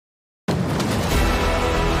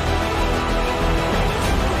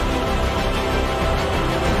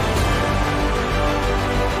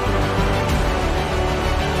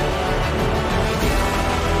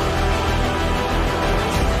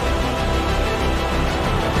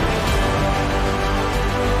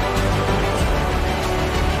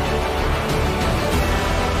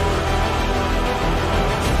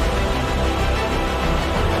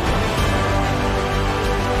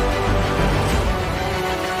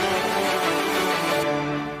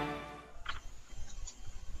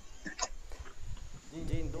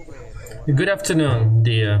Good afternoon,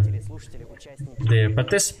 dear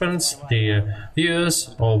participants, dear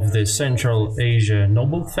viewers of the Central Asia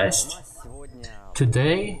Nobel Fest.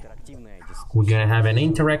 Today, we're going to have an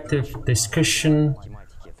interactive discussion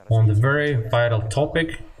on the very vital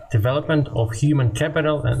topic, development of human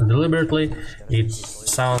capital, and deliberately it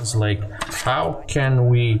sounds like how can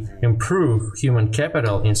we improve human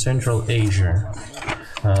capital in Central Asia.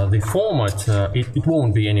 The format, it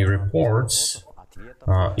won't be any reports.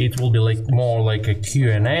 It will be more like a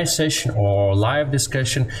Q&A session or live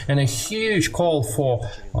discussion, and a huge call for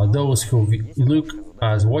those who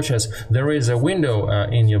watch us. There is a window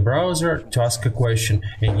in your browser to ask a question,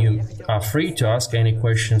 and you are free to ask any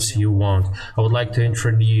questions you want. I would like to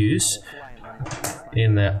introduce,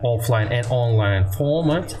 in the offline and online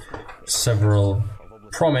format, several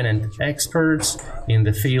prominent experts in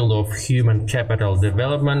the field of human capital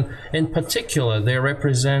development. In particular, they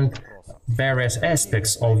represent various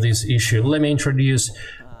aspects of this issue. Let me introduce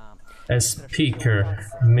a speaker,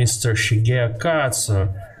 Mr. Shigeo Katsu,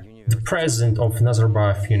 the president of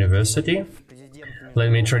Nazarbayev University.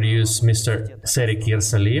 Let me introduce Mr. Serik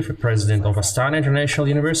Irsaliev, president of Astana International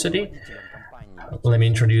University. Let me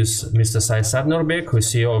introduce Mr. Sayasat Nurbek, who is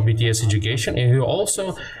CEO of BTS Education, and who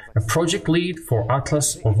also a project lead for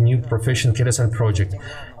Atlas of New Profession Kazakhstan project,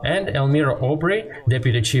 and Elmira Obry,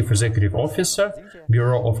 Deputy Chief Executive Officer,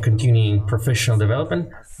 Bureau of Continuing Professional Development,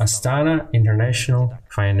 Astana International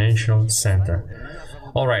Financial Center.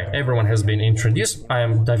 All right, everyone has been introduced. I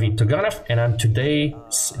am Tuganov, and I'm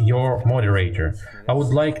today's your moderator. I would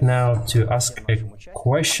like now to ask a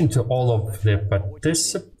question to all of the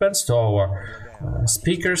participants, to our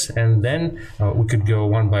speakers, and then we could go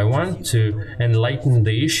one by one to enlighten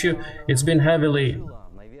the issue. It's been heavily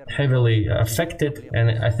affected, and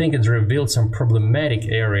I think it's revealed some problematic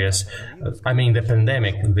areas. I mean, the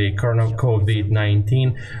pandemic, the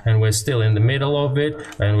COVID-19, and we're still in the middle of it,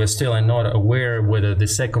 and we're still not aware whether the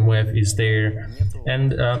second wave is there.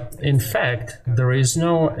 And in fact, there is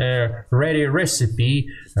no ready recipe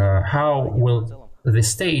how will the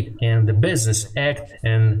state and the business act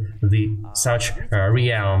in such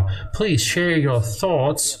realm. Please share your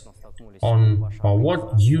thoughts on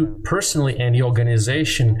what you personally and your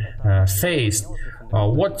organization faced.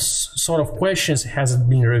 What sort of questions has it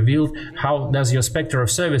been revealed? How does your spectrum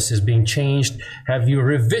of services being changed? Have you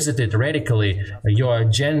revisited radically your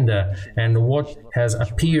agenda, and what has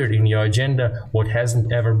appeared in your agenda, what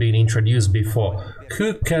hasn't ever been introduced before?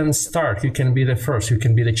 Who can start? Who can be the first? Who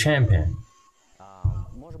can be the champion?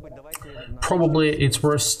 Probably it's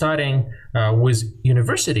worth starting with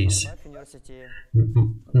universities.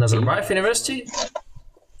 Nazarbayev University.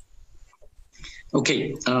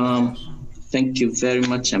 Okay, thank you very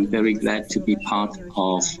much. I'm very glad to be part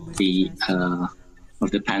of the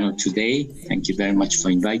panel today. Thank you very much for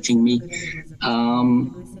inviting me.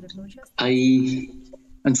 I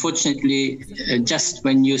unfortunately, just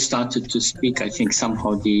when you started to speak, I think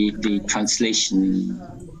somehow the translation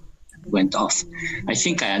went off. I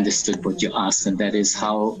think I understood what you asked, and that is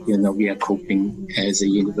how we are coping as a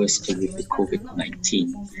university with the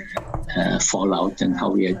COVID-19 fallout, and how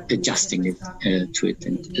we are adjusting it to it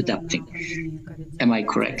and adapting. Am I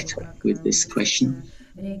correct with this question?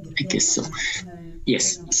 I guess so.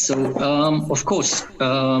 Yes. So of course,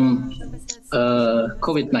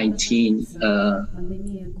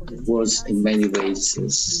 COVID-19 was in many ways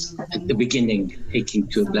at the beginning akin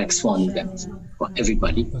to a black swan event for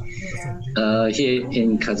everybody. Here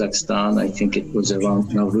in Kazakhstan, I think it was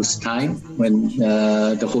around Nowruz time when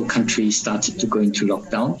the whole country started to go into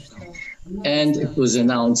lockdown. And it was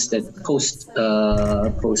announced that post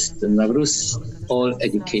Nowruz, all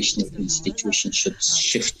educational institutions should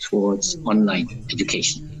shift towards online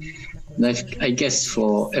education. And I guess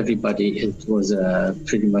for everybody, it was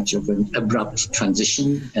pretty much of an abrupt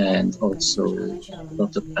transition, and also a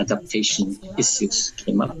lot of adaptation issues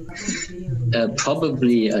came up.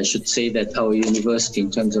 Probably, I should say that our university,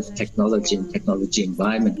 in terms of technology and technology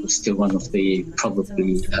environment, was still one of the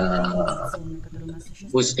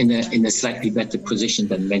was in a slightly better position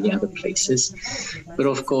than many other places. But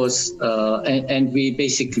of course, and we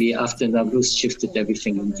basically, after Nowruz, shifted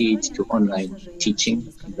everything indeed to online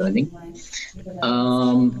teaching and learning.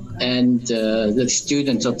 The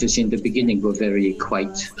students, obviously, in the beginning were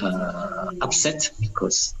quite upset,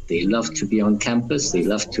 because they love to be on campus, they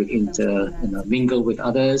love to mingle with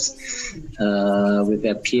others, with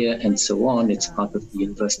their peer, and so on. It's part of the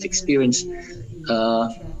university experience.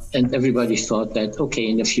 And everybody thought that, okay,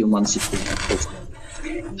 in a few months it will be over.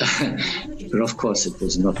 But of course, it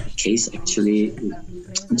was not the case. Actually,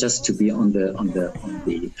 just to be on the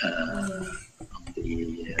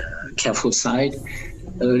careful side,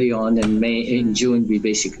 early on in June, we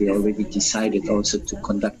basically already decided also to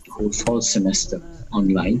conduct the whole fall semester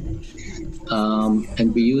online.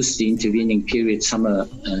 And we used the intervening period, summer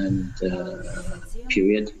and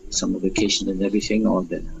summer vacation and everything, or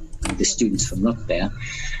the students were not there,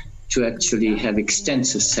 to actually have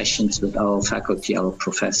extensive sessions with our faculty, our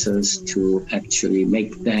professors, to actually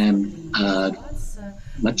make them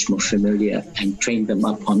much more familiar and train them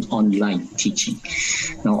up on online teaching.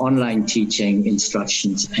 Now, online teaching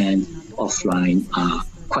instructions and offline are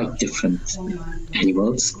quite different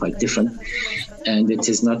animals, quite different. And it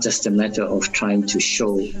is not just a matter of trying to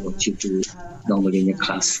show what you do normally in a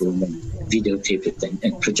classroom and videotape it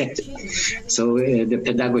and project it. So the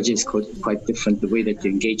pedagogy is quite different. The way that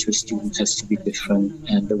you engage with students has to be different.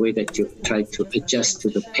 And the way that you try to adjust to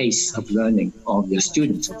the pace of learning of your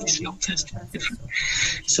students obviously also has to be different.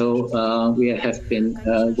 So we have been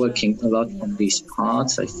working a lot on these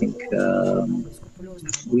parts. I think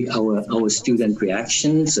our student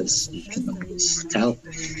reactions, as you can always tell,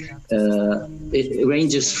 it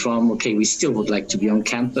ranges from, okay, we still would like to be on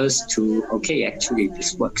campus, to, okay, actually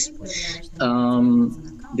this works.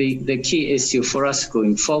 The key issue for us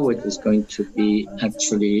going forward is going to be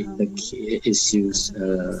actually the key issues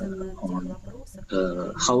on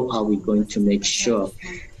how are we going to make sure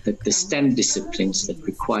that the STEM disciplines that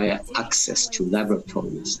require access to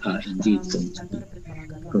laboratories are indeed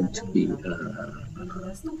going to be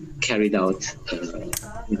carried out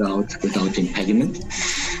without impediment.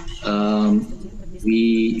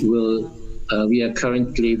 We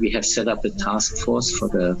have set up a task force for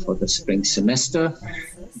the spring semester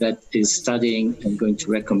that is studying and going to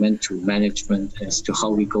recommend to management as to how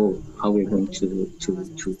we're going to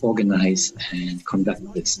organize and conduct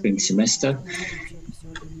the spring semester.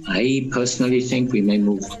 I personally think we may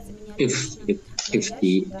move, if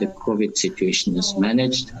the COVID situation is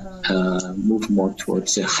managed, move more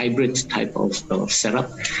towards a hybrid type of setup,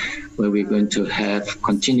 where we're going to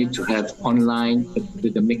continue to have online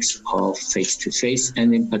with a mix of face-to-face,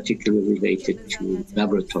 and in particular related to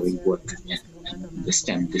laboratory work and the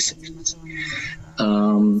STEM disciplines.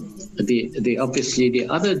 Obviously, the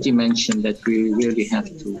other dimension that we really have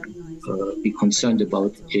to be concerned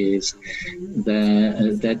about is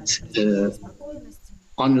that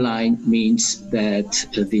online means that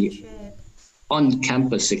the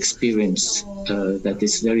on-campus experience that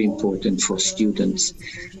is very important for students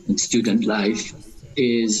and student life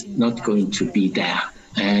is not going to be there.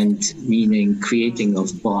 And meaning creating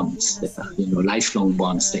of bonds that are, lifelong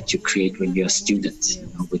bonds that you create when you're a student,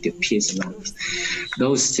 with your peers and others.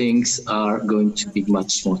 Those things are going to be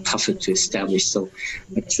much more tougher to establish. So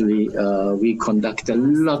actually, we conduct a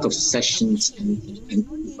lot of sessions and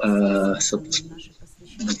sort of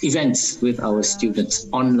events with our students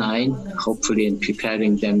online, hopefully, in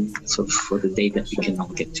preparing them for the day that we can all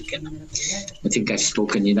get together. I think I've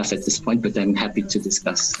spoken enough at this point, but I'm happy to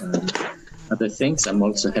discuss other things. I'm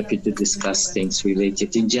also happy to discuss things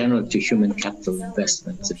related in general to human capital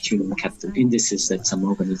investments and human capital indices that some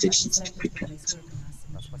organizations have prepared.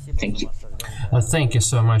 Thank you. Thank you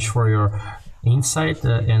so much for your insight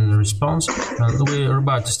and response. We're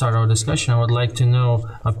about to start our discussion. I would like to know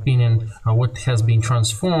opinion on what has been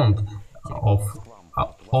transformed of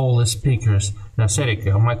all the speakers. Now, Serik,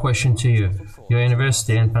 my question to you: your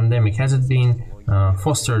university and pandemic, has it been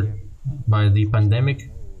fostered by the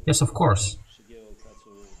pandemic? Yes, of course.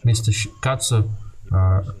 Mr. Katsu,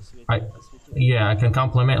 I can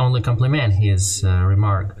only compliment his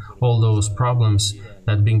remark. All those problems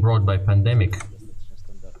that being brought by pandemic.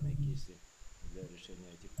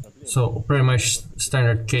 So pretty much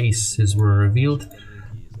standard cases were revealed.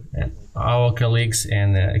 Our colleagues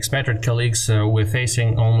and expatriate colleagues were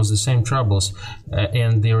facing almost the same troubles,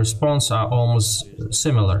 and the response are almost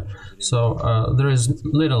similar. So there is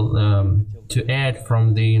little to add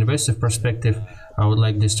from the university perspective. I would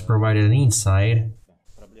like this to provide an insight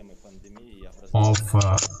of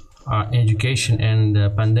education and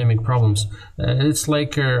pandemic problems. It's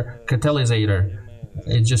like a catalysator.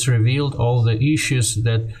 It just revealed all the issues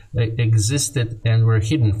that existed and were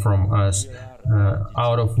hidden from us.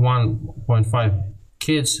 Out of 1.5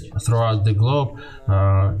 kids throughout the globe,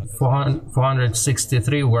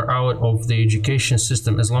 463 were out of the education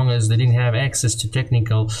system as long as they didn't have access to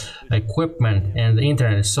technical equipment and the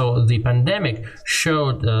internet. So the pandemic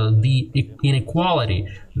showed the inequality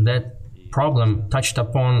that problem touched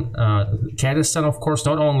upon Kazakhstan, of course,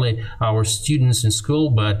 not only our students in school,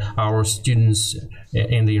 but our students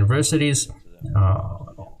in the universities.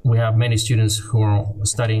 We have many students who are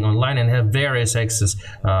studying online and have various access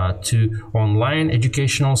to online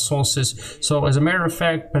educational sources. So as a matter of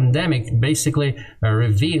fact, pandemic basically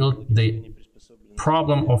revealed the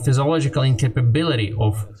problem of physiological incapability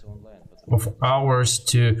of ours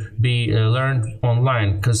to be learned online,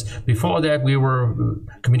 because before that we were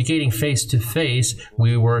communicating face to face.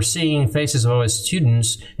 We were seeing faces of our students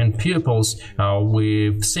and pupils.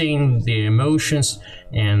 We've seen the emotions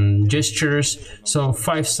and gestures. So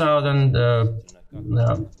 5,000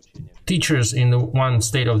 teachers in the one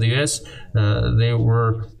state of the US, they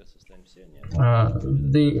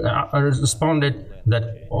responded that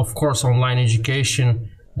of course online education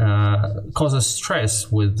causes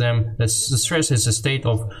stress with them. The stress is a state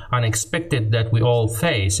of unexpected that we all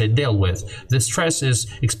face and deal with. The stress is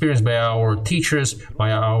experienced by our teachers,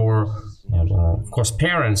 by our of course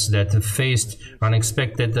parents that have faced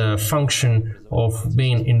unexpected function of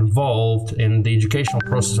being involved in the educational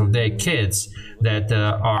process of their kids that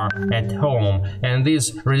are at home. And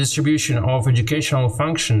this redistribution of educational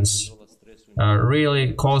functions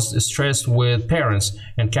really caused stress with parents.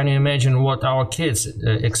 And can you imagine what our kids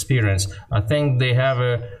experience? I think they have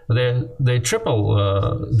they triple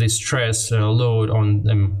the stress load on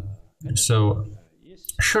them. So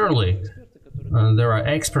surely there are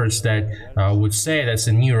experts that would say that's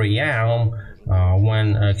a new realm when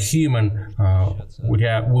a human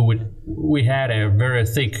we had a very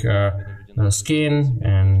thick skin,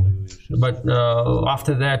 but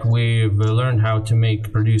after that we've learned how to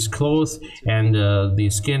produce clothes, and the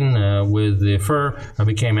skin with the fur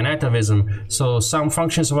became an atavism. So some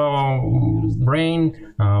functions of our brain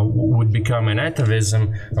would become an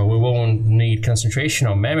atavism. We won't need concentration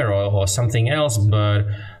or memory or something else, but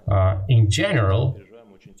in general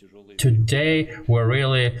today we're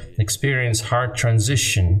really experience hard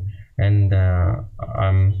transition, and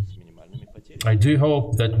I do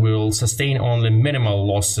hope that we'll sustain only minimal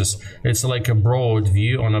losses. It's like a broad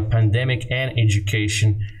view on a pandemic and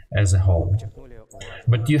education as a whole.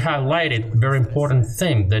 But you highlighted a very important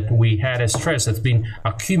thing, that we had a stress that's been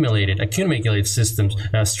accumulated systems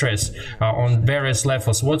stress on various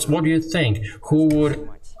levels. What do you think? Who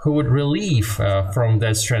would relieve from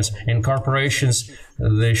that stress? In corporations,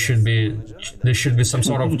 there should be some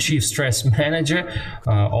sort of chief stress manager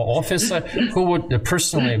or officer who would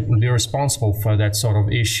personally be responsible for that sort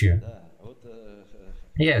of issue.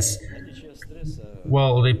 Yes.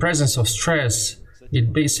 Well, the presence of stress,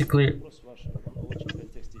 it basically,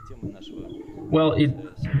 well,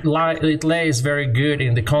 it lays very good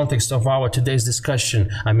in the context of our today's discussion.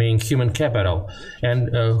 I mean, human capital. And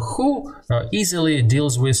who easily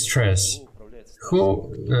deals with stress?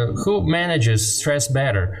 Who manages stress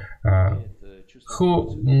better?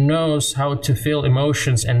 Who knows how to feel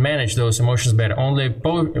emotions and manage those emotions better? Only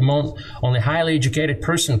highly educated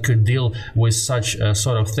person could deal with such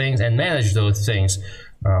sort of things and manage those things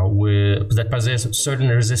that possess certain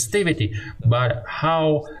resistivity. But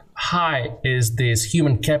how high is this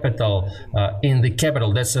human capital in the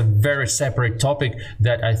capital? That's a very separate topic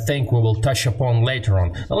that I think we will touch upon later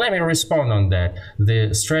on. Let me respond on that.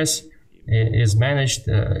 The stress is managed,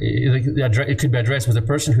 it could be addressed with a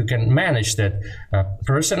person who can manage that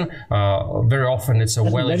person. Very often it's a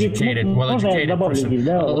well-educated person.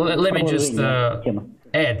 Let me just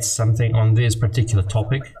add something on this particular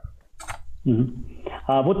topic.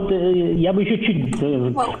 Вот я бы еще чуть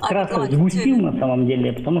вкратце сгустил на самом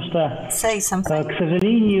деле, потому что, к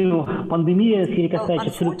сожалению, пандемия, Серик Асаевич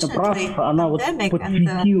абсолютно прав, она вот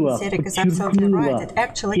подсветила, подчеркнула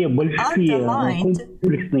те большие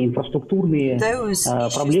комплексные инфраструктурные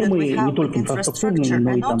проблемы, не только инфраструктурные,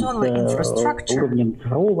 но и там с уровнем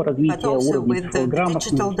цифрового развития, уровнем цифровой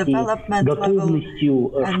грамотности,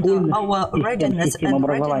 готовностью школьных систем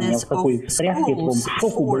образования в такой встряске, в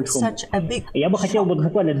шоку большом. Я бы хотел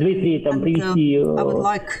буквально 2-3 там привести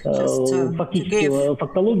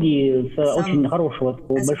фактологии с очень хорошего,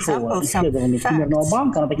 большого исследования Всемирного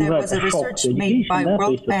банка. Она так называется «Шок Education», да,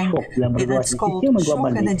 то есть шок для образовательной системы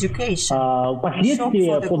глобальной.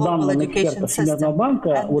 Последствия, по данным экспертов Всемирного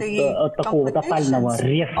банка, вот от такого тотального,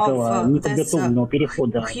 резкого, неподготовленного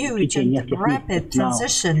перехода в течение нескольких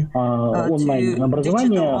месяцев на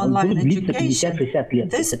онлайн-образование будут длиться 50-60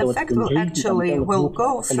 лет. This effect will actually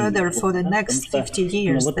go further for the next 50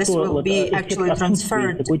 years. This will be actually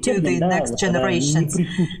transferred to the next generations.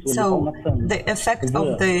 So the effect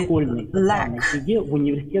of the lack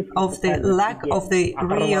of the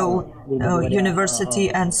real university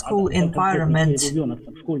and school environment,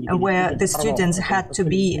 where the students had to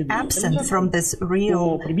be absent from this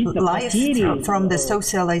real life, from the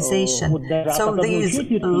socialization. So these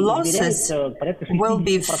losses will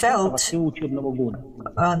be felt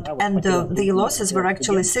and the losses were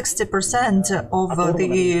actually 60% of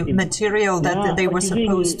the material that they were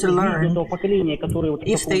supposed to learn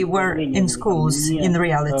if they were in schools in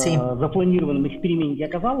reality.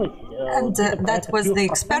 And that was the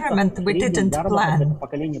experiment we didn't plan.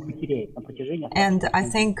 And I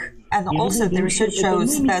think, and also the research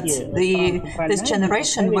shows that this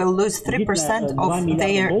generation will lose 3% of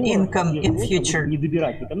their income in future.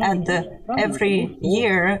 And every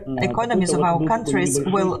year, economies of our countries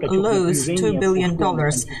will lose $2 billion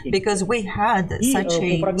because we had such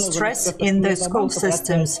a stress in the school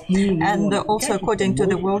systems. And also, according to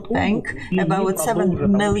the World Bank, about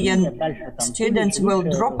 7 million students will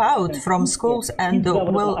drop out from schools and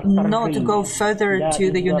will not go further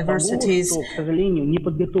to the universities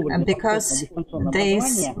because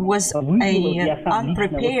this was an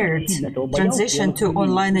unprepared transition to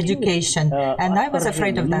online education. And I was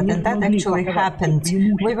afraid of that, and that actually happened.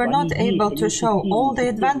 We were not able to show all the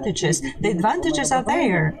advantages. The advantages are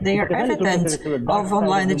there. They are evident of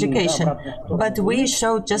online education. But we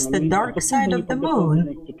showed just the dark side of the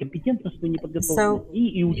moon. So,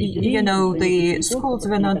 you know, the schools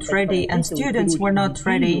were not ready and students were not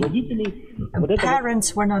ready.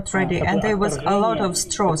 Parents were not ready, and there was a lot of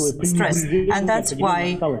stress. And that's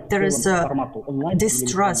why there is a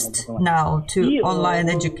distrust now to online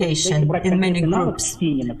education in many groups.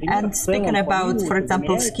 And speaking about, for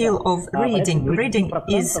example, skill of reading, reading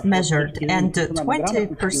is measured, and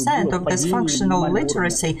 20% of this functional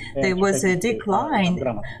literacy, there was a decline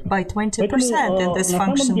by 20% in this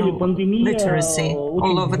functional literacy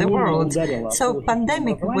all over the world. So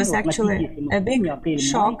pandemic was actually a big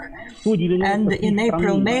shock, and in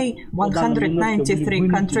April, May, 193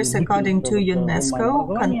 countries, according to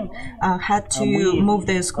UNESCO, had to move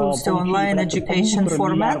their schools to online education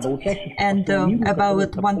format, and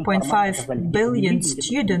about 1.5 billion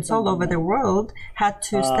students all over the world had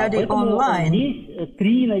to study online.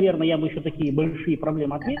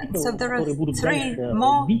 So there are three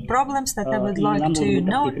more problems that I would like to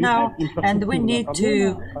note now, and we need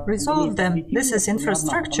to resolve them. This is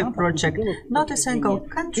infrastructure project. Not a single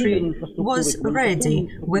country was ready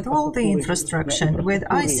with all the infrastructure, with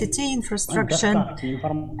ICT infrastructure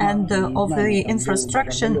and of the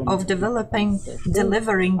infrastructure of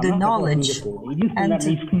delivering the knowledge, and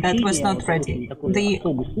that was not ready. The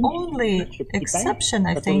only exception,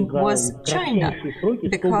 I think, was China,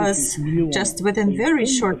 because just within very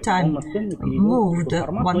short time moved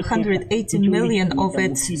 180 million of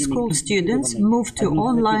its school students moved to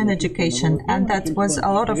online education, and that was a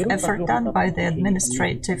lot of effort done by the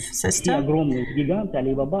administrative system.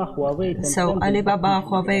 So Alibaba,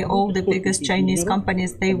 Huawei, all the biggest Chinese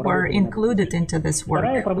companies, they were included into this work.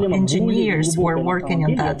 Engineers were working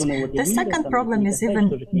on that. The second problem is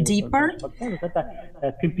even deeper.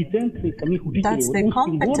 That's the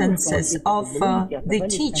competences of the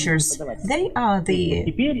teachers. They are the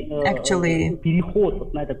actually.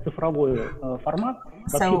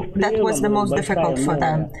 So that was the most difficult for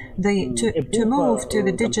them. To move to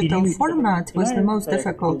the digital format was the most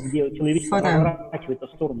difficult for them.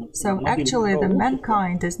 So actually the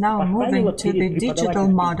mankind is now moving to the digital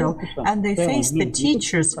model, and they face the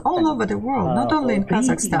teachers all over the world, not only in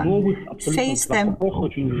Kazakhstan, face them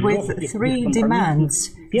with three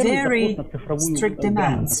demands, very strict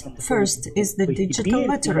demands. First is the digital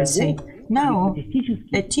literacy. Now,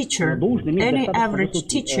 a teacher, any average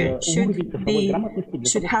teacher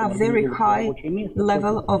should have very high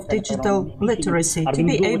level of digital literacy to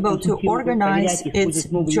be able to organize its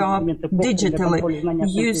job digitally,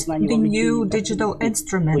 use the new digital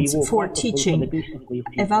instruments for teaching,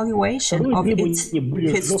 evaluation of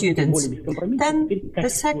his students. Then the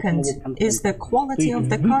second is the quality of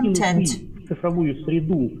the content.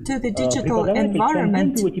 To the digital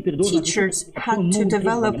environment, teachers had to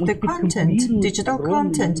develop the content, digital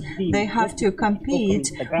content. They have to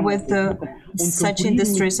compete with such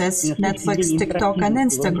industries as Netflix, TikTok, and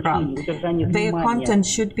Instagram. Their content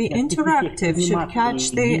should be interactive, should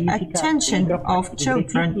catch the attention of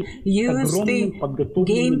children, use the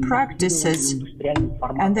game practices,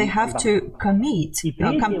 and they have to compete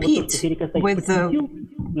with the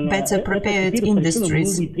better prepared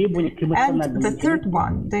industries. And the third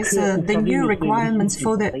one, there's the new requirements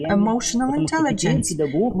for the emotional intelligence.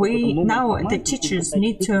 Now the teachers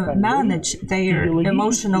need to manage their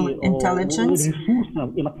emotional intelligence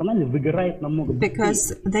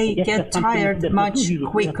because they get tired much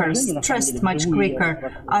quicker, stressed much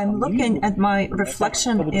quicker. I'm looking at my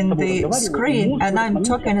reflection in the screen and I'm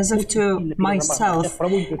talking as if to myself,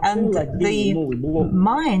 and the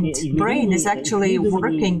brain is actually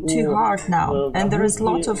working working too hard now, and there is a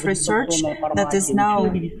lot of research that is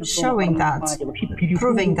now showing that,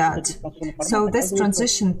 proving that. So this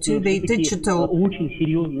transition to the digital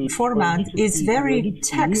format is very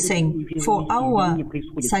taxing for our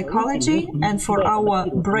psychology and for our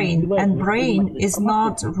brain, and brain is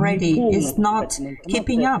not ready, is not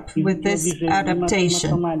keeping up with this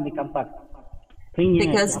adaptation.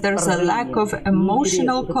 Because there's a lack of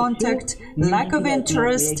emotional contact, lack of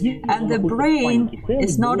interest, and the brain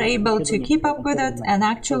is not able to keep up with it and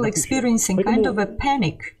actually experiencing kind of a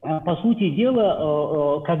panic.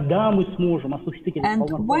 And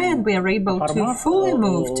when we are able to fully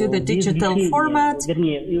move to the digital format,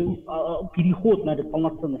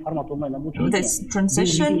 this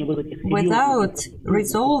transition, without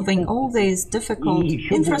resolving all these difficult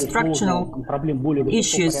infrastructural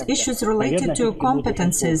issues related to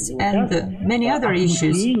competences and many other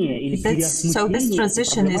issues. So this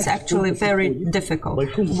transition is actually very difficult.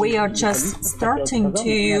 We are just starting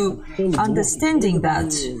to understanding that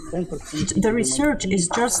the research is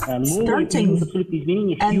just starting,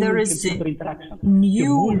 and there is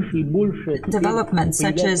new developments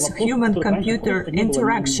such as human-computer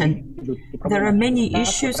interaction. There are many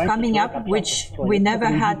issues coming up which we never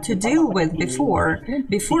had to deal with before.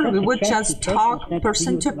 Before we would just talk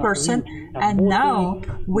person to person, and now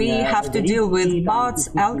we have to deal with bots,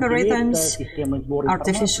 algorithms,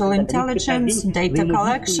 artificial intelligence, data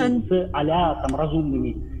collection.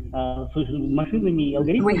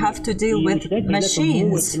 We have to deal with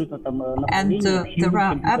machines, and there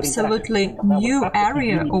are absolutely new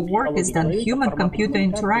area of work is done, human-computer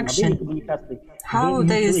interaction. How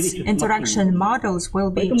these interaction models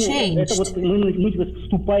will be changed.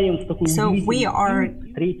 So we are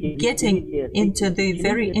getting into the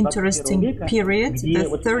very interesting period,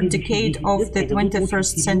 the third decade of the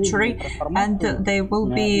 21st century, and there will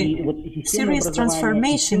be serious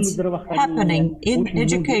transformations happening in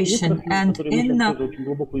education and in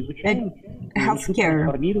healthcare.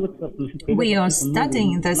 We are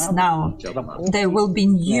studying this now. There will be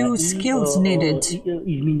new skills needed,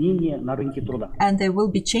 and there will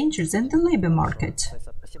be changes in the labor market.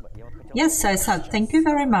 Yes, Sayasat, thank you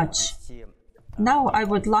very much. Now I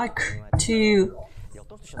would like to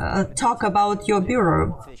talk about your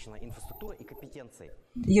bureau.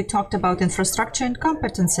 You talked about infrastructure and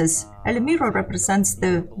competences. Elmira represents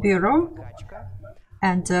the bureau,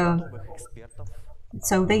 and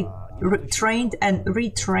so they trained and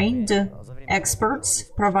retrained experts,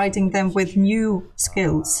 providing them with new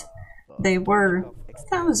skills. There were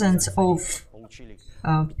thousands of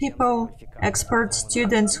people, experts,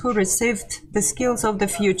 students who received the skills of the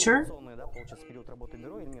future.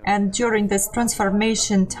 And during this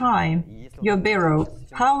transformation time, your bureau,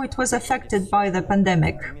 how it was affected by the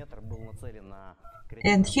pandemic.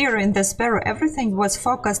 And here in this bureau, everything was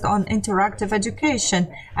focused on interactive education.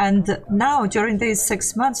 And now, during these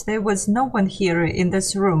 6 months, there was no one here in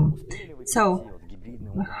this room. So,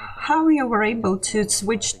 how you were able to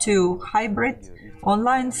switch to hybrid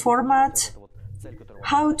online format?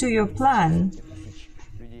 How do you plan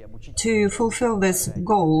to fulfill this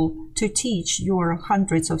goal to teach your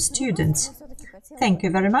hundreds of students? Thank you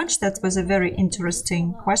very much. That was a very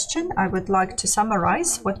interesting question. I would like to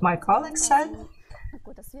summarize what my colleague said.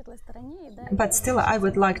 But still, I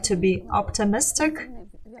would like to be optimistic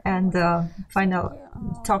and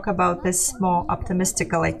talk about this more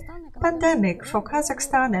optimistically. Pandemic for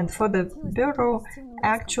Kazakhstan and for the Bureau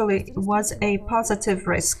actually was a positive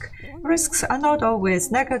risk. Risks are not always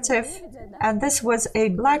negative, and this was a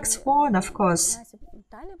black swan, of course.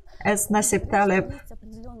 As Nasib Taleb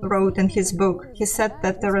wrote in his book, he said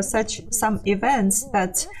that there are some events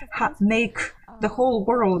that make the whole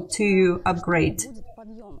world to upgrade.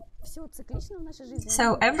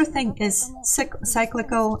 So everything is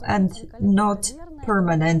cyclical and not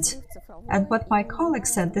permanent. And what my colleague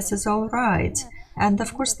said, this is all right. And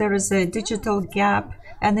of course there is a digital gap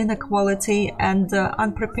and inequality and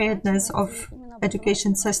unpreparedness of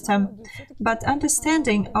education system. But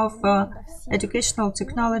understanding of educational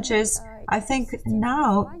technologies, I think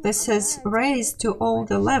now this is raised to all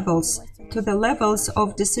the levels, to the levels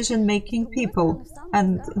of decision-making people.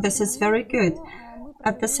 And this is very good.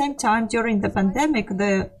 At the same time, during the pandemic,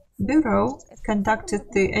 the Bureau conducted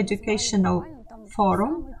the educational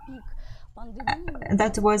forum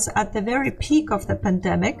that was at the very peak of the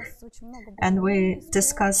pandemic, and we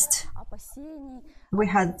discussed, we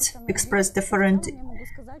had expressed different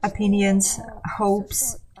opinions,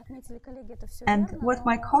 hopes, and what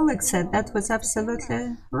my colleague said, that was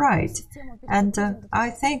absolutely right. And I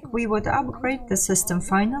think we would upgrade the system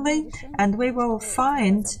finally, and we will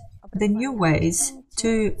find the new ways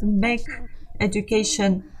to make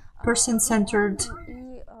education person-centered,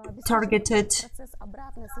 targeted,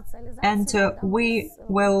 and we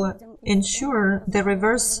will ensure the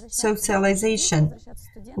reverse socialization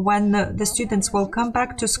when the students will come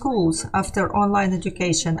back to schools after online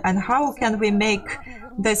education. And how can we make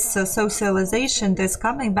this socialization, this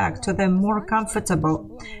coming back to them, more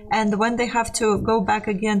comfortable? And when they have to go back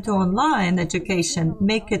again to online education,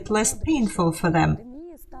 make it less painful for them.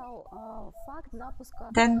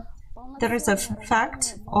 Then there is a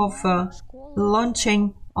fact of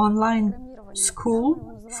launching online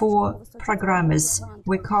school for programmers.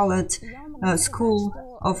 We call it a School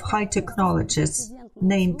of High Technologies,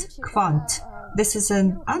 named Quant. This is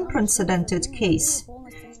an unprecedented case.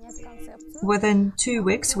 Within 2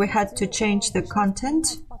 weeks, we had to change the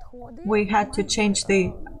content, we had to change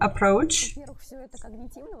the approach,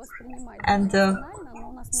 and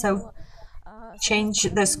so change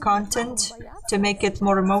this content to make it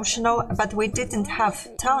more emotional, but we didn't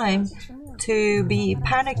have time to be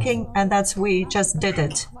panicking, and that's we just did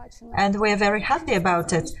it. And we're very happy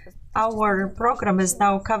about it. Our program is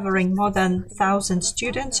now covering more than 1,000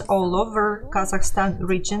 students all over Kazakhstan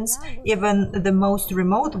regions, even the most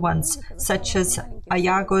remote ones, such as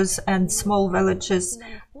Ayagos and small villages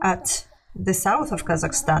at the south of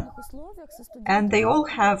Kazakhstan. And they all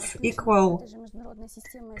have equal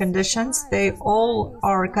conditions. They all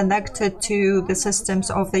are connected to the systems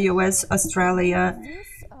of the US, Australia,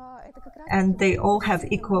 and they all have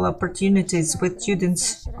equal opportunities with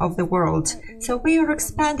students of the world. So we are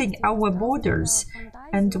expanding our borders,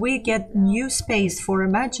 and we get new space for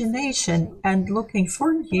imagination and looking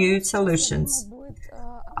for new solutions.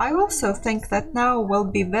 I also think that now will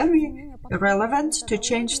be very relevant to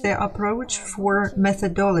change the approach for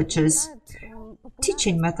methodologies,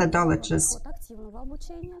 teaching methodologies.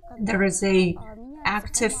 There is a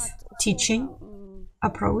active teaching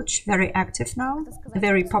approach, very active now,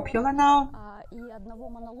 very popular now.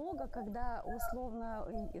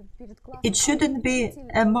 It shouldn't be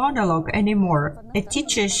a monologue anymore. A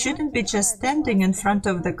teacher shouldn't be just standing in front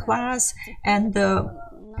of the class and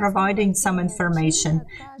providing some information.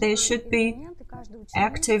 There should be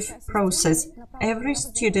active process. Every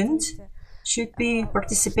student should be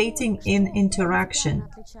participating in interaction.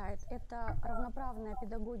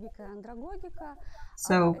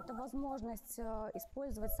 So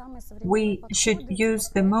we should use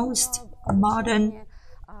the most modern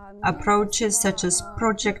approaches such as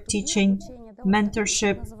project teaching,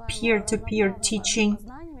 mentorship, peer-to-peer teaching,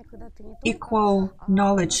 equal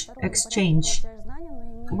knowledge exchange.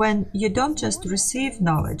 When you don't just receive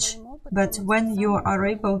knowledge, but when you are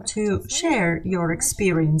able to share your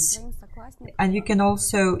experience, and you can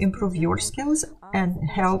also improve your skills and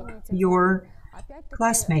help your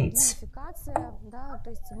classmates.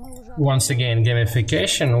 Once again,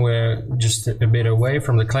 gamification, we're just a bit away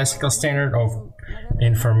from the classical standard of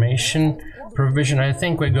information provision. I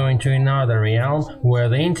think we're going to another realm where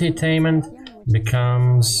the entertainment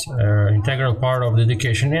becomes an integral part of the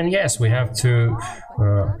education. And yes, we have to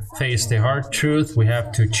face the hard truth. We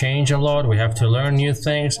have to change a lot. We have to learn new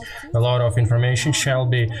things. A lot of information shall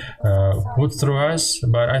be put through us,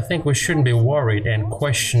 but I think we shouldn't be worried and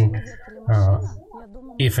question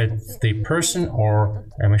if it's the person or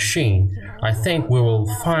a machine. I think we will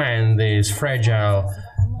find this fragile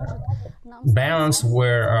balance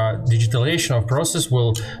where digitalization of process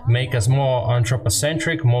will make us more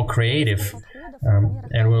anthropocentric, more creative,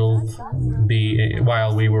 and will be,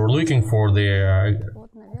 while we were looking for the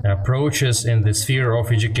approaches in the sphere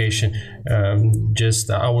of education,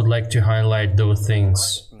 I would like to highlight those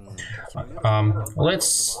things.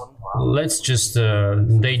 Let's just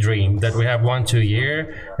daydream that we have 1-2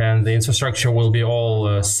 years and the infrastructure will be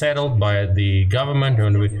all settled by the government,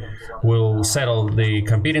 and we will settle the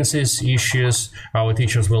competencies issues. Our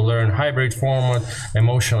teachers will learn hybrid format,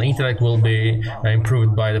 emotional intellect will be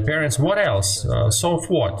improved by the parents. What else? So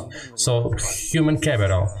what? So human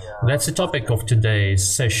capital. That's the topic of today's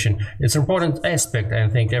session. It's an important aspect, I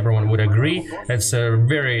think everyone would agree. It's a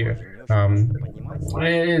very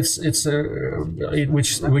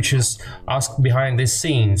which is asked behind the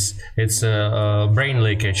scenes. It's a brain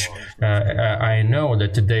leakage. I know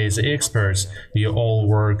that today's experts, you all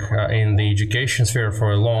work in the education sphere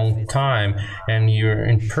for a long time, and you're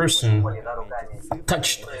in person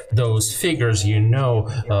touched those figures, you know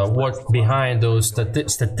what behind those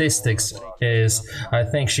statistics is. I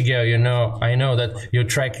think, Shigeo, I know that you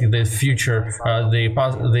track the future, of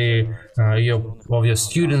your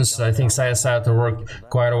students. I think Sayasat worked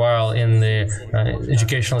quite a while in the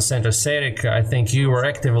educational center Serik. I think you were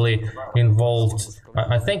actively involved.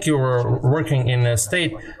 I think you were working in a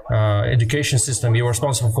state education system. You were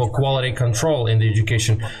responsible for quality control in the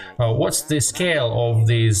education. What's the scale of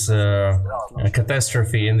this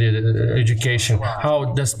catastrophe in the education?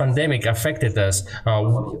 How does pandemic affected us?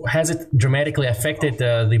 Has it dramatically affected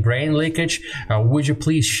the brain leakage? Would you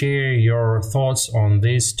please share your thoughts on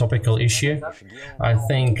this topical issue? I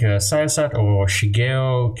think Sayasat or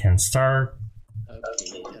Shigeo can start.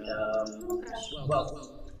 Okay. Well,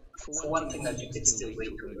 for one thing, I think it's still way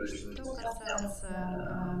too early.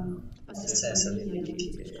 As Cesar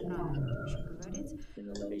indicated, the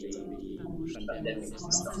pandemic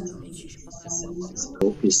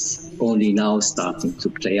is only now starting to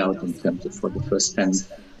play out in terms of, for the first time,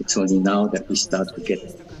 it's only now that we start to get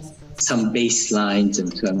some baselines in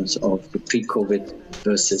terms of the pre-COVID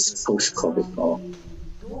versus post-COVID or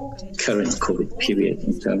current COVID period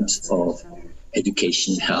in terms of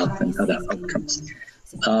education, health, and other outcomes.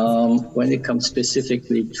 When it comes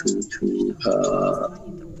specifically to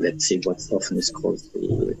let's say what often is called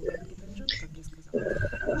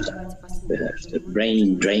the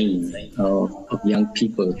brain drain of young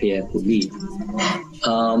people here who leave.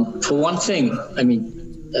 For one thing, I mean,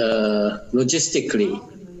 logistically,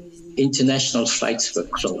 international flights were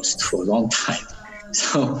closed for a long time.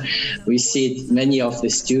 So we see many of the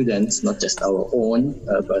students, not just our own,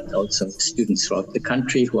 but also students throughout the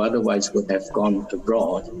country who otherwise would have gone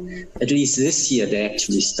abroad. At least this year, they're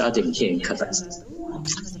actually studying here in Kazakhstan.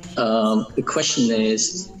 The question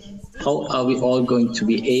is, how are we all going to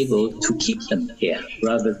be able to keep them here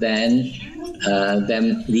rather than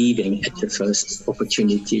them leaving at the first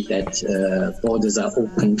opportunity that borders are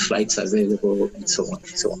open, flights are available, and so on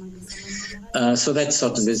and so on. So that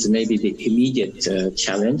sort of is maybe the immediate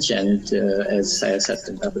challenge, and as Sayasat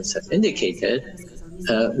and others have indicated,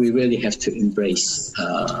 we really have to embrace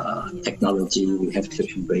technology. We have to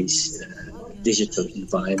embrace digital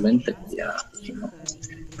environment that we are,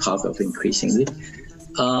 part of increasingly,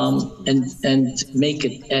 and make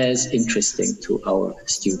it as interesting to our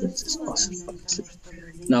students as possible.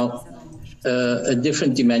 Now, a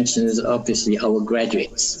different dimension is obviously our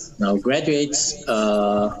graduates. Now, graduates,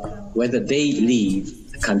 whether they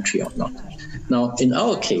leave the country or not. Now, in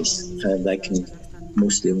our case, and I can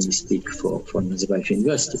mostly only speak for Nazarbayev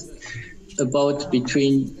University, about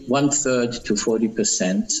between 1/3 to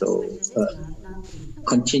 40%, so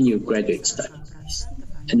continue graduate studies.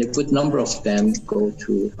 And a good number of them go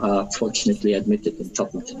to, fortunately admitted in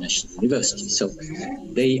top international universities. So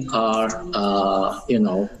they are,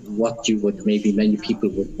 what you would, maybe many people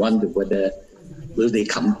would wonder whether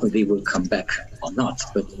they will come back or not.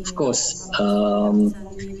 But of course,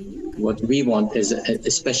 what we want is,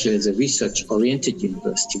 especially as a research-oriented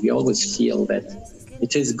university, we always feel that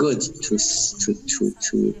it is good to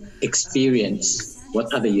experience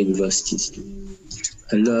what other universities do.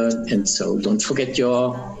 Learn, and so don't forget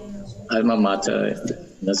your alma mater,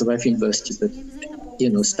 Nazarbayev University, but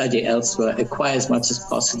study elsewhere, acquire as much as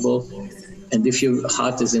possible, and if your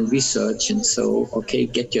heart is in research, and so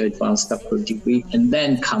get your advanced doctoral degree, and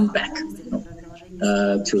then come back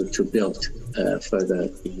to build further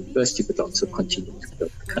the university, but also continue to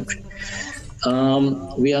build the country.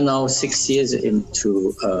 We are now 6 years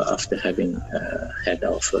into after having had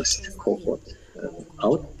our first cohort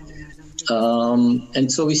out. And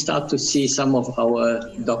so we start to see some of our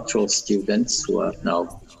doctoral students who are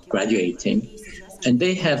now graduating, and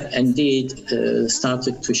they have indeed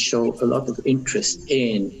started to show a lot of interest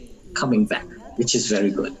in coming back, which is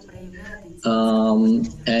very good.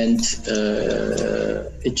 And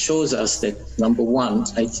it shows us that, number one,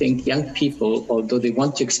 I think young people, although they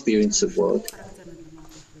want to experience the world,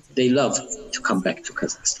 they love to come back to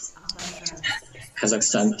Kazakhstan.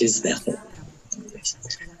 Kazakhstan is their home.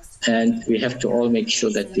 And we have to all make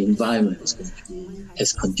sure that the environment is going to be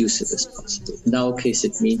as conducive as possible. In our case,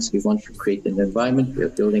 it means we want to create an environment, we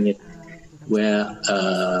are building it, where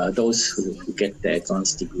those who get their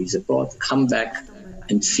advanced degrees abroad come back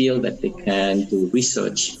and feel that they can do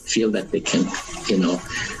research, feel that they can,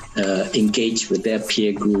 engage with their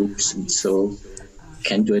peer groups, and so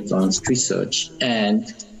can do advanced research,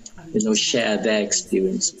 and share their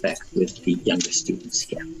experience back with the younger students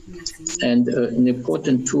here. And an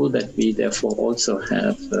important tool that we therefore also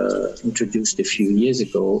have introduced a few years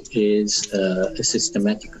ago is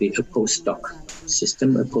systematically a postdoc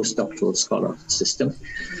system, a postdoctoral scholar system,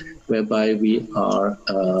 whereby we are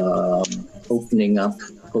opening up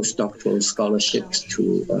postdoctoral scholarships to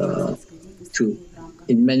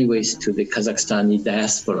in many ways to the Kazakhstani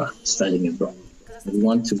diaspora studying abroad. We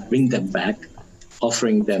want to bring them back,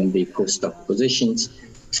 offering them the postdoc positions.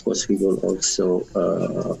 Of course, we will also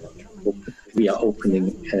we are opening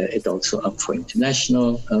it also up for international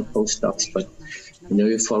postdocs. But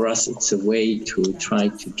for us, it's a way to try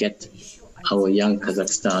to get our young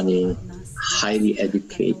Kazakhstani, highly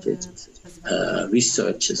educated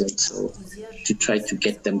researchers, and so to try to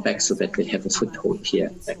get them back so that they have a foothold here.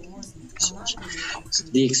 Back in research. So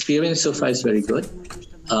the experience so far is very good,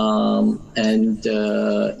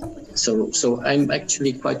 so I'm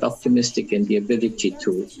actually quite optimistic in the ability to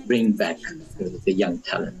bring back the young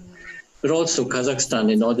talent. But also Kazakhstan,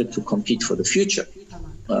 in order to compete for the future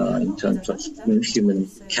in terms of human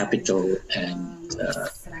capital and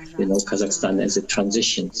Kazakhstan as it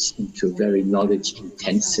transitions into very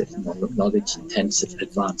knowledge-intensive,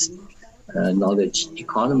 advanced knowledge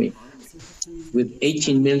economy. With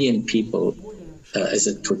 18 million people as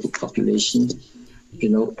a total population,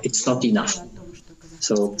 it's not enough.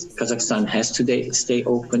 So Kazakhstan has to stay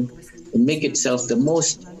open and make itself the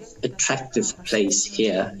most attractive place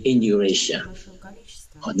here in Eurasia,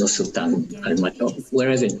 or nur-sultan, Almaty, or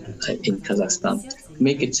wherever in Kazakhstan,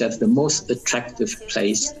 make itself the most attractive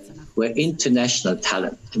place where international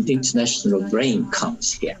talent and international brain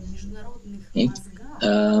comes here. Okay?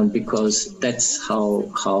 Because that's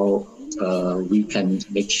how we can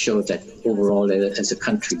make sure that overall as a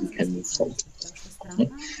country we can move forward. Okay?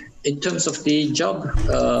 In terms of the job,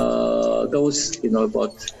 those,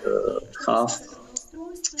 about half,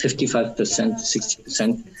 55%,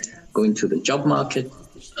 60% go into the job market.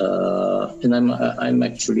 And I'm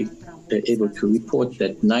actually able to report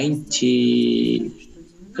that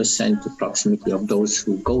 90% approximately of those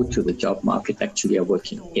who go to the job market actually are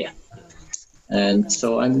working here. And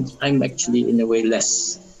so I'm actually in a way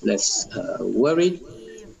less worried,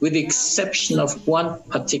 with the exception of one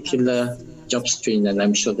particular job stream, and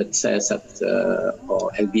I'm sure that Sayasat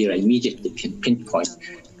or Elmira immediately can pinpoint.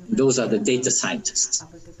 Those are the data scientists.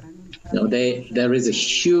 There is a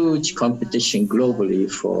huge competition globally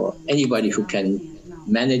for anybody who can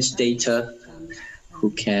manage data,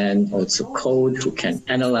 who can also code, who can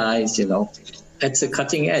analyze. At the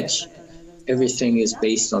cutting edge. Everything is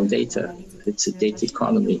based on data. It's a data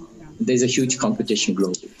economy. There's a huge competition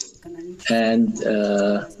globally. And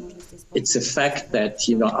it's a fact that,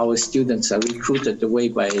 our students are recruited away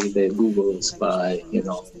by the Googles, by,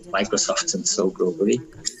 Microsofts and so globally.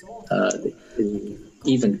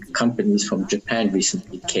 Even companies from Japan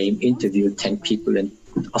recently came, interviewed 10 people and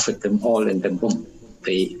offered them all, and then boom,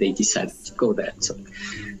 they decided to go there. So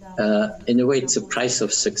in a way, it's a price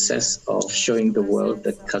of success of showing the world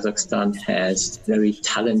that Kazakhstan has very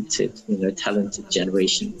talented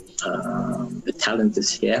generation. The talent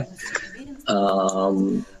is here.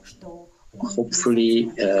 Hopefully,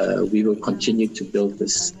 we will continue to build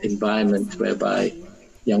this environment whereby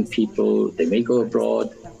young people, they may go abroad,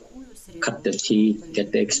 cut their teeth,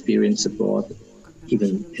 get their experience abroad,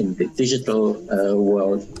 even in the digital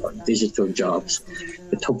world, or digital jobs.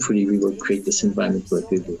 But hopefully we will create this environment where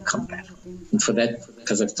we will come back. And for that,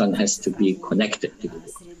 Kazakhstan has to be connected to the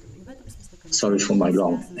world. Sorry for my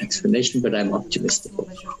long explanation, but I'm optimistic.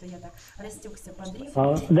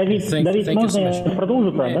 David, Thank you so much.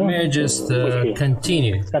 May I just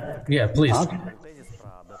continue? Yeah, please.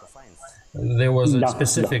 There was a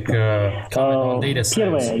specific comment on data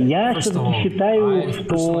science. Первое, я все-таки считаю,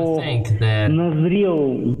 что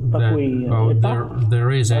назрел такой этап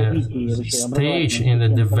there is a stage in the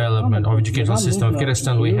development of educational system of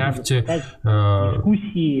Kyrgyzstan. We have to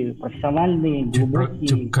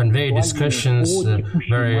convey discussions,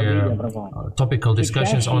 very topical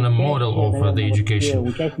discussions on a model of the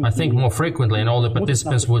education. I think more frequently, and all the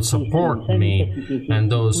participants would support me, and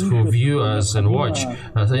those who view us and watch.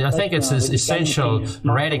 I think it's essential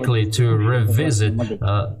radically to revisit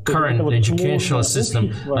current educational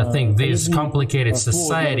system. I think this complicated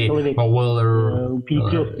society will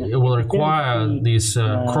require these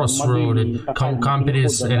crossroad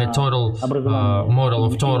companies and a total model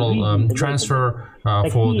of total transfer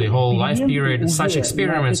for the whole life period. Such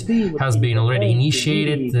experiments has been already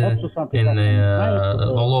initiated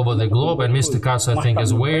all over the globe, and Mr. Katsu, I think,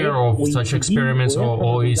 is aware of such experiments. Or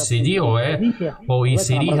OECD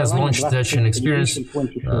has launched Dutch experience,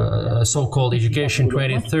 so-called Education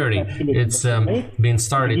 2030. It's been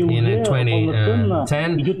started in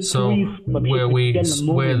 2010, so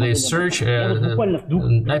where they search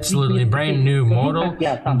an absolutely brand new model.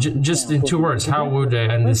 Just in 2 words, how would I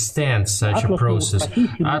understand such a process?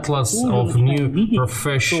 Atlas of new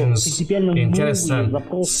professions in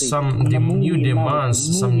Kazakhstan, some new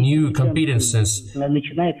demands, some new competences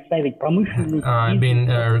been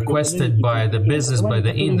requested by the business, by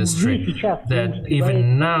the industry, that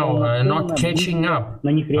even now are not catching up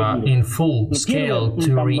in full scale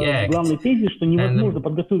to react. And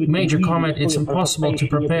the major comment, it's impossible to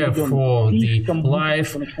prepare for the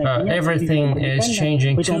life. Everything is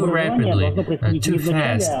changing too rapidly, too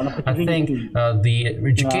fast. I think the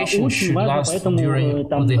education should last during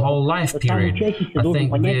the whole life period. I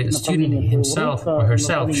think the student himself or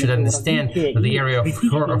herself should understand the area of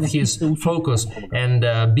his focus and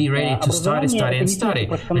be ready to study.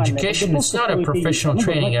 Education is not a professional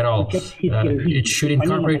training at all. It should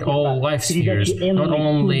incorporate all life spheres, not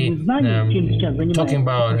only talking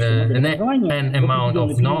about an amount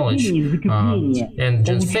of knowledge and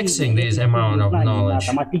just fixing this amount of knowledge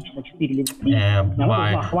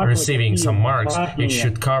by receiving some marks. It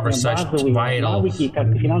should cover such vital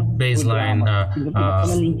baseline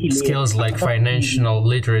skills like financial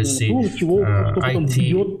literacy,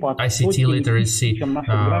 ICT literacy,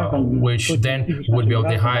 which then would be of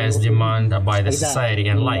the highest demand by the society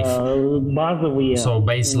and life. So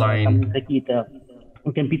baseline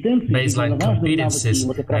competencies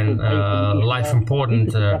and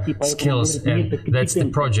life-important skills, and that's the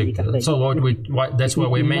project. So that's why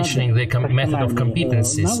we're mentioning the method of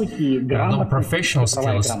competencies, no professional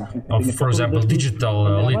skills of, for example,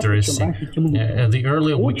 digital literacy. The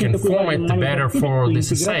earlier we can form it, the better for the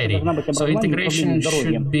society. So integration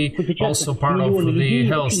should be also part of the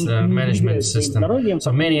health management system.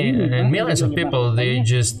 So many millions of people, they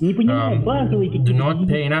just do not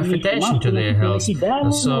pay enough attention to their health.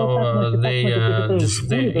 So they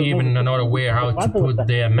even are not aware how to put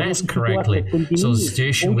their mask correctly. So the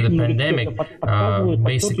situation with the pandemic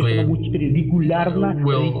basically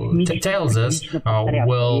tells us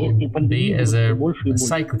will be as a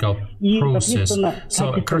cyclical process.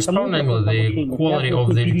 So correspondingly, the quality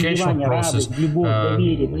of the educational process,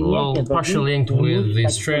 well, partially linked with the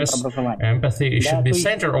stress, empathy, it should be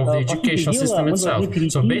center of the educational system itself.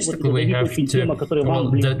 So basically, we have to, well,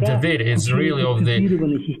 David is really of the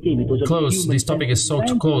close, this topic is so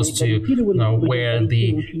close to where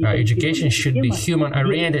the education should be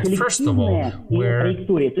human-oriented, first of all, where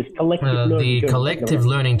the collective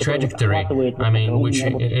learning trajectory, I mean, which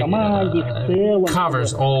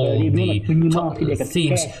covers all the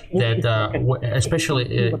themes that,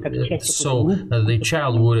 especially so the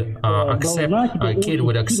child would accept, a kid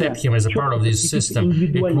would accept him as a part of this system.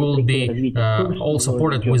 It will be all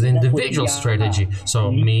supported with individual strategy.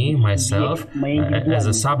 So me, myself, as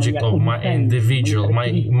a subject of my individual,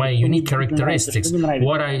 my unique characteristics,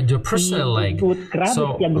 what I do personally like.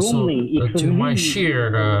 So to my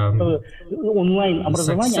sheer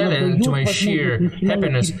success and to my sheer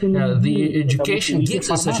happiness, the education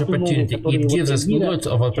gives us such opportunity. It gives us lots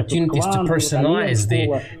of opportunities to personalize the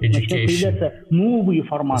education.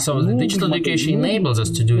 So the digital education enables us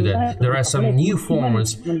to do that. There are some new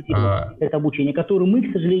forms.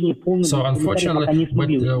 So unfortunately,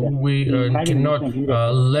 we cannot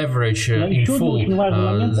leverage in full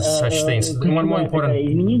such things. One more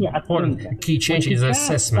important key change is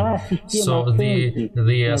assessment. So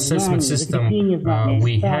the assessment system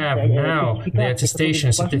we have now, the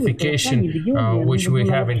attestation, certification, which we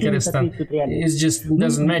have in Kazakhstan, is just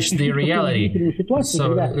doesn't match the reality.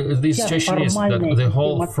 So this situation is that the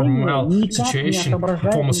whole formal situation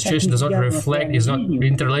does not reflect, is not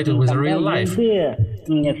interrelated with real life.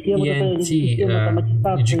 ENT,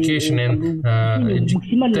 education and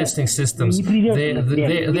testing systems, they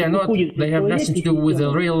have nothing to do with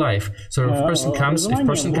the real life. So if a person comes,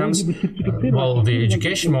 well, the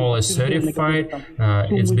education model is certified,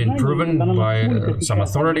 it's been proven by some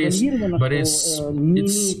authorities, but it's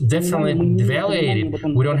definitely evaluated.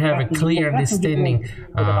 We don't have a clear understanding.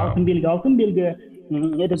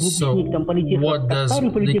 So what does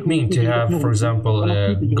it mean to have, for example,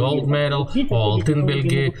 a gold medal or altın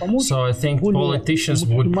belge? So I think politicians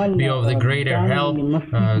would be of the greater help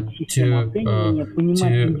to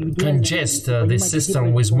congest the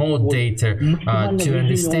system with more data, to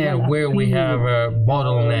understand where we have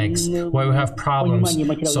bottlenecks, where we have problems,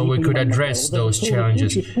 so we could address those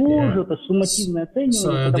challenges. So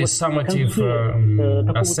the summative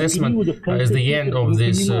assessment is the end of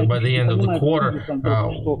this, by the end of the quarter,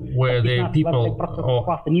 where the people,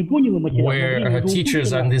 where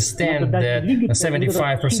teachers understand that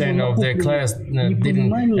 75% of their class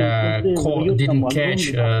didn't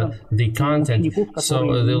catch the content,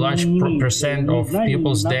 so the large percent of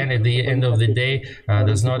pupils then at the end of the day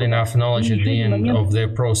there's not enough knowledge at the end of their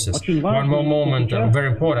process. One more moment,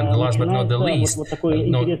 very important, last but not the least.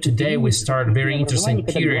 Today we start a very interesting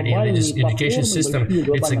period in the education system.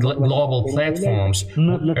 It's a global platforms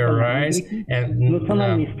arise, and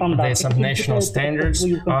there's some national standards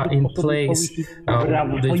are in place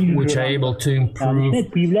which are able to improve.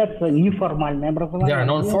 There are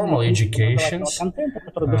non-formal educations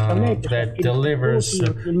that delivers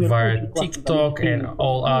via TikTok and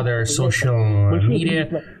all other social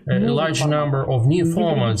media. A large number of new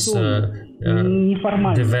formats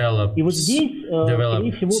develop.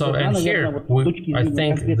 So, and here I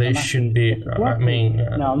think they should be, I mean,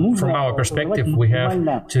 from our perspective, we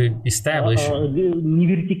have to establish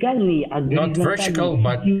not vertical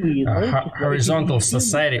but horizontal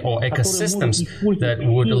society or ecosystems that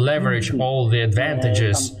would leverage all the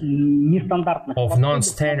advantages of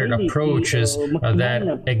non-standard approaches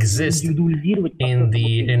that exist in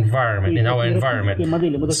the environment, in our environment.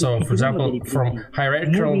 So, for example, from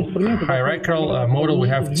hierarchical model, we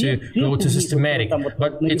have to go to systematic,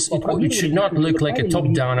 but it should not look like a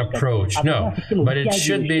top-down approach, no, but it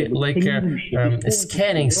should be like a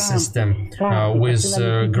scanning system with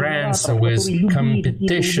grants, with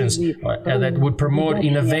competitions that would promote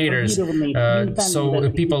innovators, so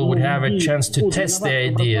people would have a chance to test their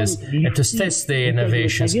ideas, to test their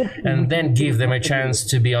innovations, and then give them a chance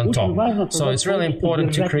to be on top. So it's really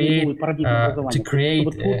important to create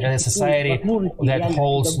a society that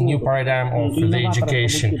holds new paradigm of the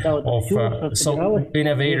education so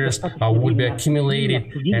innovators would be accumulated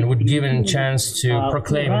and would given a chance to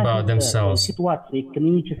proclaim about themselves.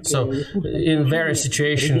 So in various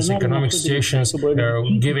situations, economic situations,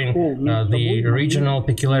 giving the regional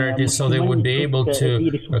peculiarities, so they would be able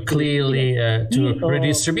to clearly to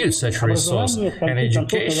redistribute such resource. And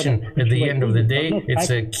education, at the end of the day,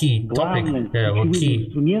 it's a key topic, or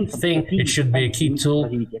key thing. It should be a key tool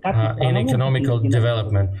in economical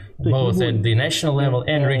development, both at the national level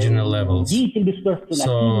and regional levels.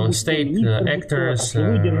 So state actors,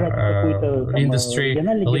 industry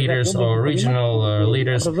leaders or regional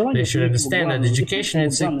leaders, they should understand that education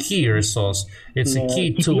is a key resource, it's a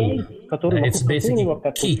key tool. It's basically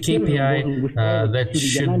a key KPI that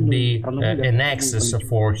should be an access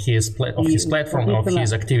for his platform, of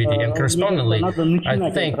his activity, and correspondingly,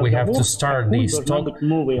 I think we have to start this talk.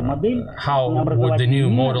 How would the new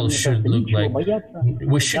model should look like?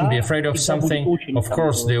 We shouldn't be afraid of something. Of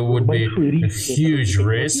course, there would be a huge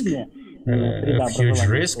risk. In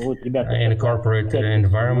a corporate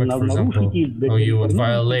environment, for example, or you would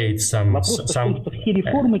violate some acts.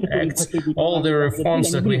 All the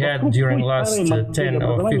reforms that we had during the last 10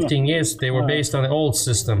 or 15 years, they were based on the old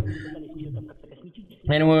system.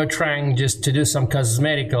 And we were trying just to do some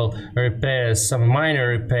cosmetical repairs, some minor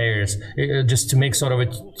repairs, just to make sort of a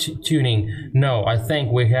tuning. No, I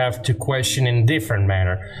think we have to question in a different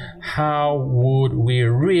manner. How would we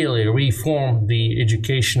really reform the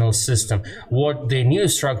educational system? What the new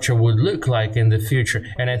structure would look like in the future?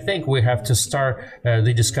 And I think we have to start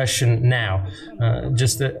the discussion now.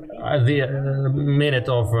 Just the minute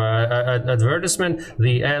of advertisement,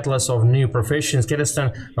 the Atlas of New Professions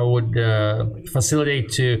Kazakhstan would facilitate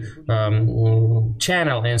to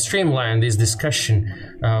channel and streamline this discussion,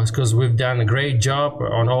 because we've done a great job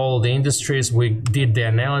on all the industries. We did the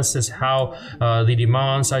analysis how the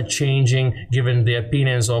demands are changing given the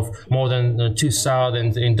opinions of more than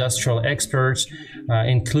 2,000 industrial experts,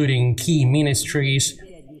 including key ministries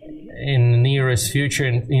in the nearest future,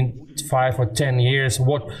 in 5 or 10 years,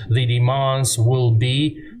 what the demands will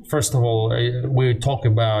be. First of all, we talk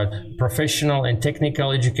about professional and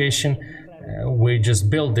technical education. We just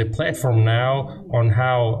build the platform now on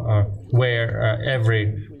how where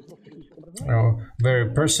every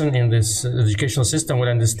person in this educational system would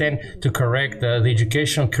understand to correct the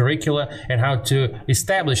educational curricula and how to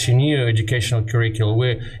establish a new educational curricula.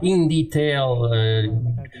 We in detail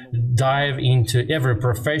dive into every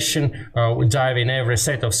profession, dive in every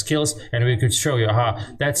set of skills, and we could show you,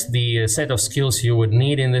 that's the set of skills you would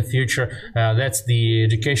need in the future, that's the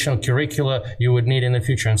educational curricula you would need in the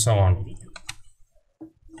future, and so on.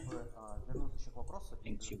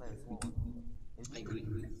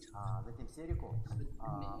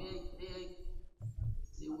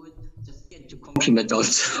 Compliment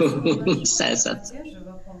also, Sayasat.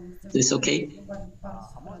 Is this okay?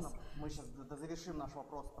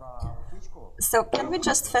 So can we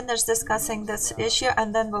just finish discussing this issue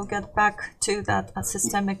and then we'll get back to that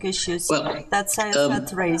systemic issues that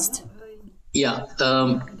Sayasat raised? Yeah,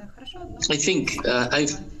 I think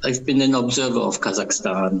I've been an observer of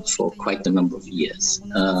Kazakhstan for quite a number of years.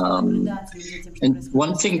 And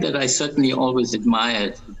one thing that I certainly always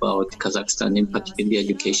admired about Kazakhstan, in particular the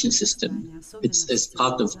education system, it's as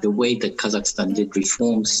part of the way that Kazakhstan did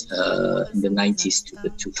reforms in the 90s to the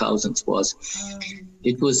 2000s was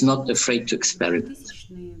it was not afraid to experiment.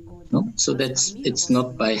 No? So it's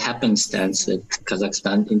not by happenstance that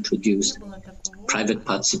Kazakhstan introduced private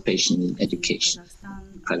participation in education,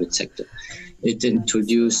 private sector. It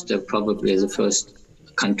introduced probably as the first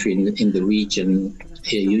country in the region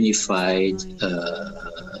a unified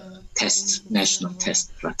national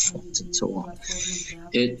test platforms and so on.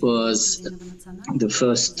 It was the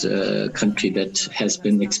first country that has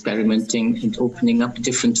been experimenting and opening up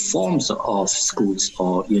different forms of schools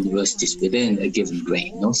or universities within a given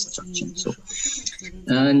grade, structure. So,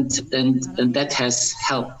 and that has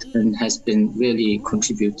helped and has been really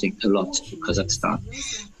contributing a lot to Kazakhstan.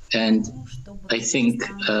 And I think,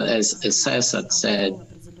 as Sayasat said,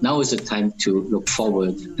 now is the time to look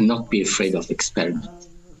forward and not be afraid of experiment.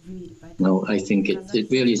 No, I think it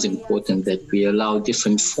really is important that we allow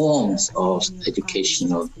different forms of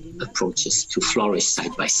educational approaches to flourish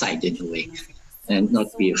side by side in a way, and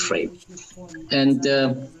not be afraid. And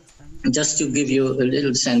just to give you a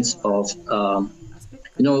little sense of,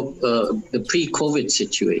 the pre-COVID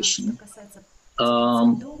situation,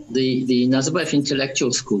 the Nazarbayev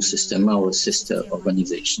Intellectual School System, our sister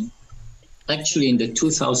organization, actually in the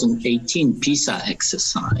 2018 PISA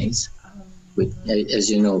exercise,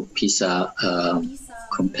 as you know, PISA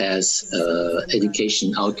compares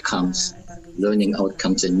education outcomes, learning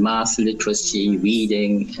outcomes in math, literacy,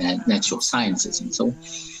 reading, and natural sciences, and so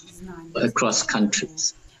across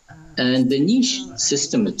countries. And the niche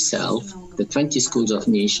system itself, the 20 schools of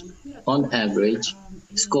niche, on average,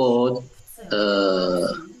 scored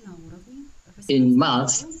in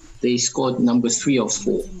math, they scored number 3 or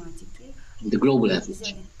 4, the global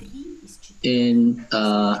average. In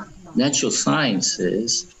natural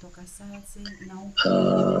sciences,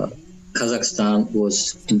 Kazakhstan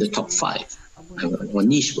was in the top 5, or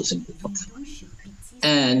niche was in the top 5.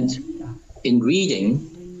 And in reading,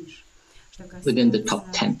 within the top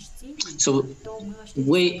 10. So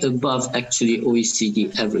way above actually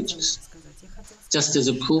OECD averages. Just as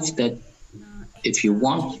a proof that if you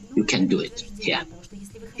want, you can do it here.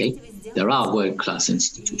 Okay? There are world-class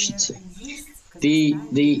institutions here.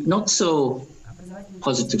 The not so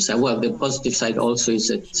positive side, well, the positive side also is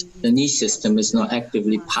that the niche system is now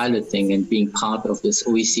actively piloting and being part of this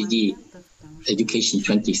OECD Education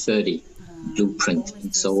 2030 blueprint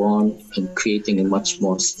and so on, and creating a much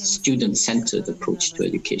more student-centered approach to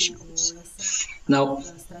education. Now,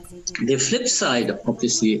 the flip side,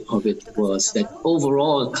 obviously, of it was that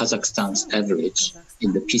overall Kazakhstan's average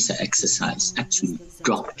in the PISA exercise actually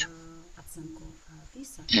dropped.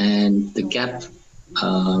 And the gap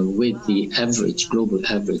with the average, global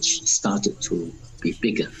average, started to be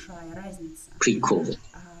bigger pre-COVID.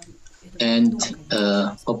 And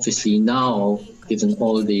obviously now, given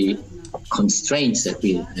all the constraints that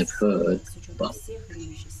we have heard, well,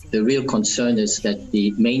 the real concern is that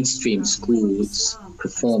the mainstream schools'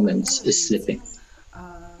 performance is slipping.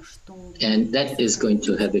 And that is going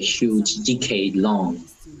to have a huge decade-long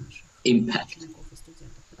impact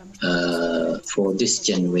for this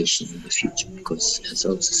generation in the future, because, as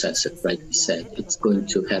also Sayasat rightly said, it's going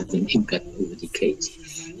to have an impact over decades.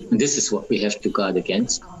 And this is what we have to guard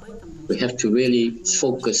against. We have to really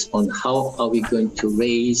focus on how are we going to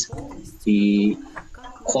raise the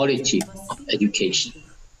quality of education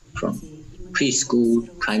from preschool,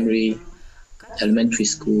 primary, elementary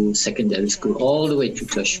school, secondary school, all the way to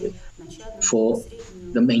tertiary for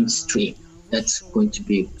the mainstream. That's going to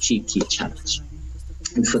be a key challenge.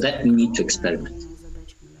 And for that, we need to experiment.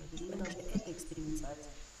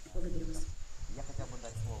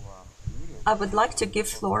 I would like to give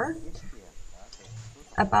floor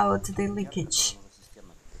about the leakage.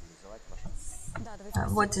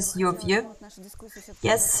 What is your view?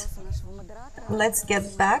 Yes, let's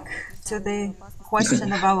get back to the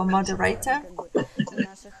question of our moderator.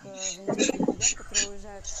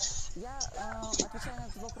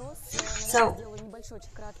 So,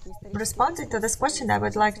 responding to this question, I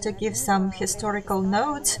would like to give some historical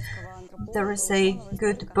notes. There is a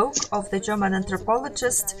good book of the German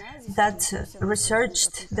anthropologist that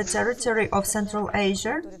researched the territory of Central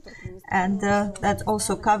Asia, and that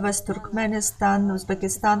also covers Turkmenistan,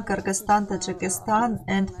 Uzbekistan, Kyrgyzstan, Tajikistan,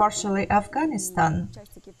 and partially Afghanistan.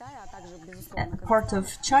 part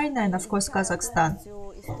of China and of course Kazakhstan.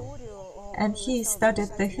 And he studied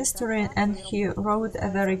the history and he wrote a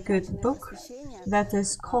very good book that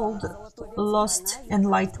is called Lost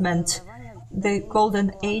Enlightenment, the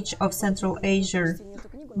Golden Age of Central Asia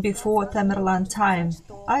before Tamerlan time.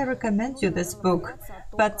 I recommend you this book,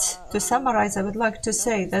 but to summarize, I would like to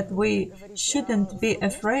say that we shouldn't be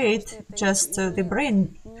afraid just the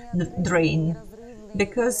brain drain,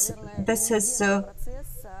 because this is an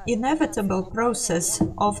inevitable process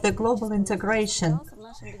of the global integration.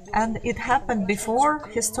 And it happened before,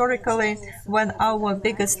 historically, when our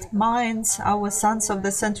biggest minds, our sons of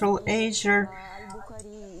the Central Asia,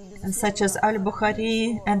 such as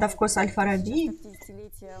Al-Bukhari and of course Al-Farabi,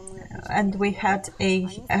 and we had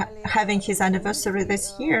having his anniversary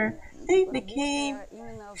this year, they became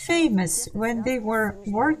famous when they were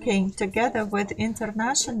working together with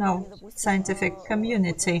international scientific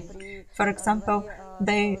community. For example,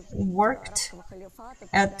 they worked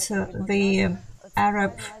at the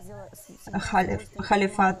Arab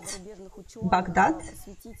Caliphate Baghdad,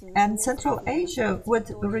 and Central Asia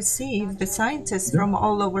would receive the scientists from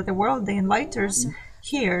all over the world, the enlighters,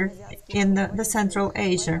 here in the Central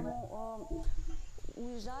Asia.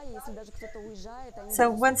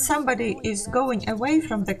 So when somebody is going away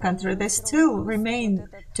from the country, they still remain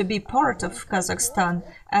to be part of Kazakhstan,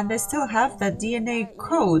 and they still have that DNA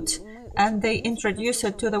code, and they introduce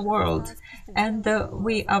it to the world. And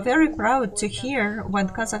we are very proud to hear when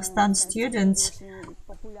Kazakhstan students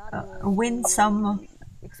win some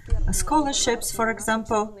scholarships, for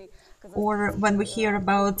example, or when we hear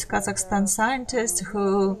about Kazakhstan scientists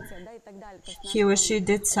who he or she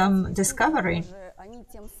did some discovery.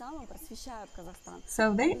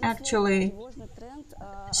 So they actually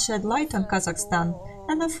shed light on Kazakhstan.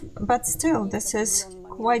 But still, this is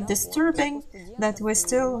quite disturbing that we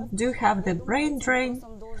still do have the brain drain,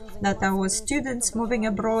 that our students moving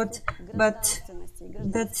abroad, but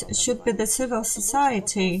that should be the civil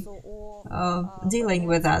society dealing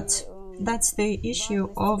with that. That's the issue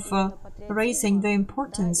of raising the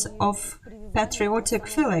importance of patriotic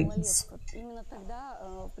feelings.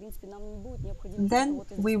 Then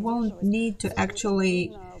we won't need to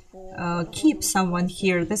actually keep someone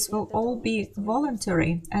here. This will all be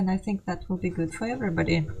voluntary, and I think that will be good for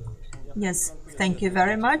everybody. Yes, thank you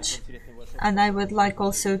very much. And I would like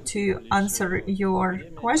also to answer your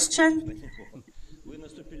question.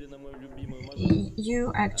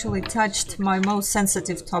 You actually touched my most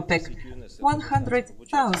sensitive topic.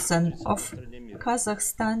 100,000 of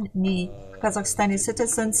Kazakhstani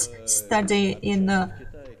citizens study in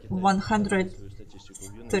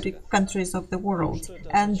 130 countries of the world,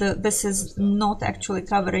 and this is not actually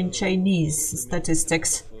covering Chinese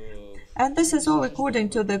statistics. And this is all according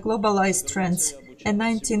to the globalized trends. In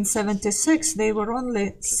 1976, there were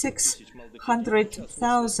only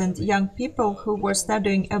 600,000 young people who were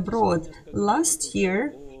studying abroad. Last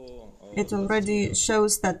year, it already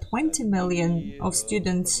shows that 20 million of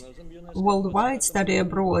students worldwide study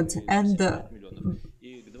abroad, and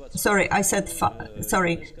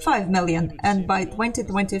 5 million, and by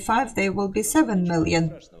 2025 there will be 7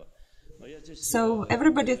 million. So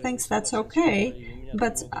everybody thinks that's okay,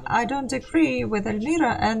 but I don't agree with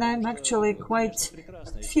Elmira, and I'm actually quite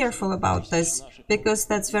fearful about this, because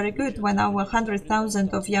that's very good when our 100,000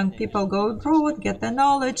 of young people go abroad, get the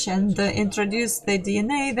knowledge, and introduce the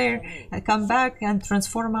DNA there, come back and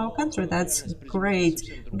transform our country. That's great.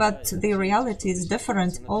 But the reality is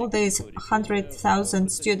different. All these 100,000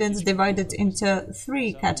 students divided into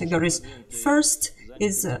 3 categories. First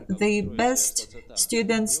is the best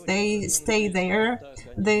students, they stay there.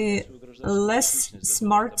 The less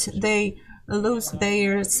smart, they lose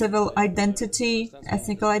their civil identity,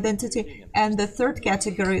 ethnical identity. And the third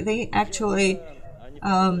category, they actually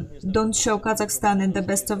don't show Kazakhstan in the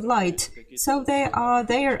best of light. So they are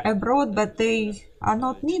there abroad, but they are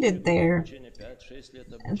not needed there.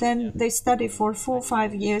 Then they study for 4 or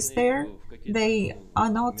 5 years there. They are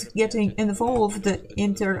not getting involved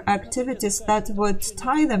in activities that would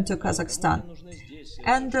tie them to Kazakhstan.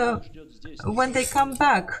 And when they come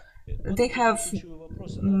back, they have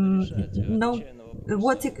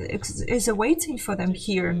what is awaiting for them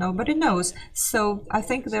here. Nobody knows. So I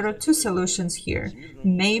think there are 2 solutions here.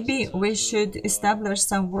 Maybe we should establish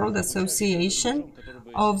some world association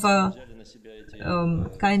of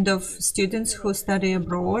kind of students who study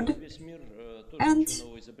abroad. And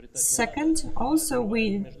second, also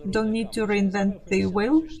we don't need to reinvent the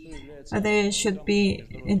wheel. there should be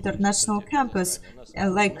international campus.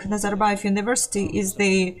 Like Nazarbayev University is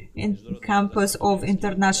the campus of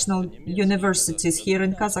international universities here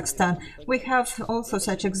in Kazakhstan. We have also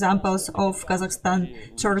such examples of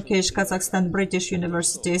Kazakhstan Turkish, Kazakhstan British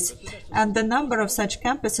universities, and the number of such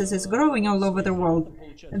campuses is growing all over the world.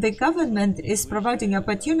 The government is providing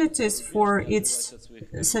opportunities for its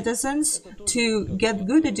citizens to get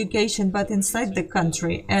good education, but inside the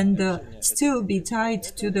country, and still be tied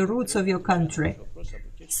to the roots of your country.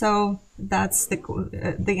 So that's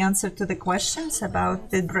the answer to the questions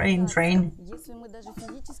about the brain drain.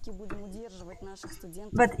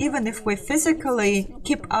 But even if we physically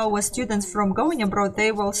keep our students from going abroad,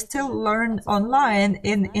 they will still learn online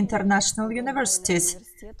in international universities,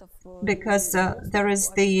 because there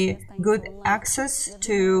is the good access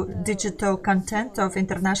to digital content of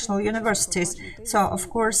international universities. So, of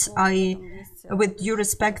course, with due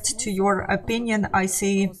respect to your opinion, I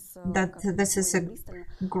see that this is a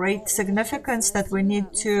great significance, that we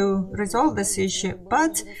need to resolve this issue.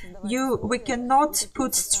 But we cannot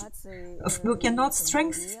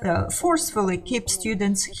forcefully keep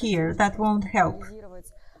students here. That won't help.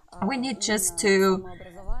 We need just to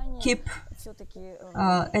keep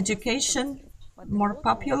education more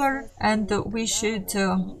popular, and we should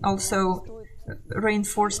also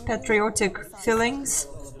reinforce patriotic feelings.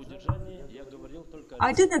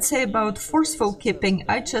 I didn't say about forceful keeping,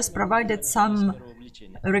 I just provided some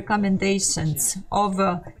recommendations of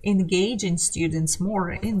engaging students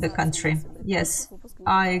more in the country. Yes,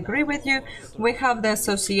 I agree with you. We have the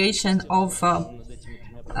Association of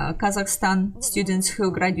Kazakhstan students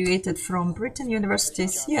who graduated from Britain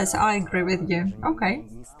universities. Yes, I agree with you. Okay.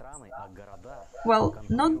 Well,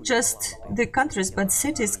 not just the countries, but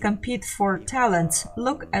cities compete for talent.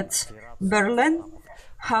 Look at Berlin,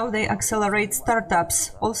 how they accelerate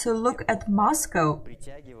startups. Also look at Moscow.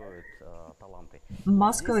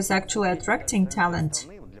 Moscow is actually attracting talent.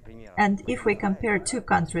 And if we compare two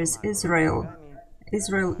countries, Israel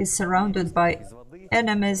is surrounded by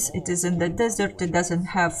enemies, it is in the desert, it doesn't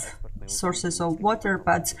have sources of water,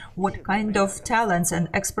 but what kind of talents and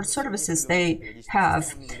expert services they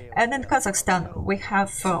have. And in Kazakhstan, we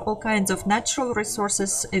have all kinds of natural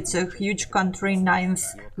resources. It's a huge country, 9th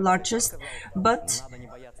largest, but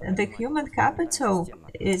the human capital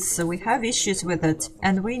we have issues with it,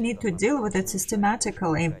 and we need to deal with it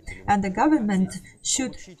systematically, and the government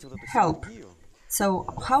should help. So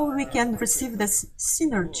how we can receive this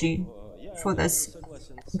synergy for this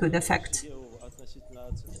good effect?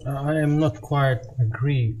 I am not quite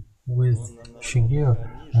agree with Shigeo.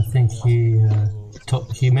 I think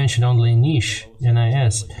he mentioned only niche,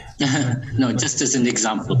 NIS. No, just as an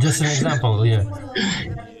example. Just an example, yeah.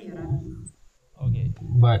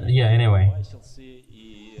 But yeah, anyway.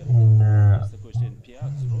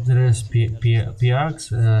 There is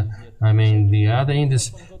PIAX, I mean the other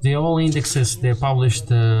index, all indexes they published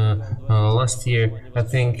last year. I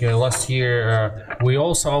think last year we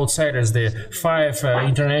also outsiders. The 5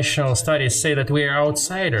 international studies say that we are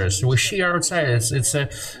outsiders. We are outsiders. It's a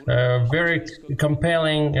very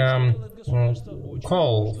compelling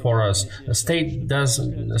call for us. The state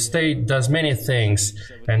does many things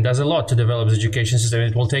and does a lot to develop the education system.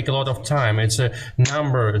 It will take a lot of time. It's a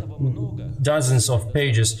number, dozens of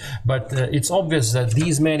pages, but it's obvious that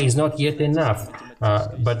these many is not yet enough.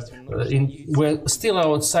 We're still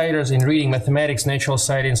outsiders in reading, mathematics, natural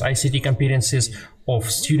science, ICT competencies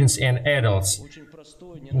of students and adults.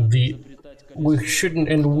 We shouldn't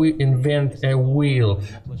invent a wheel,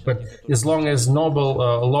 but as long as Nobel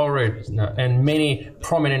laureate and many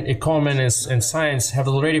prominent economists and science have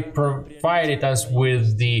already provided us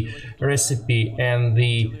with the recipe, and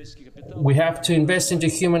we have to invest into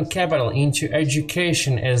human capital, into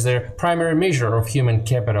education as the primary measure of human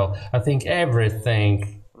capital. I think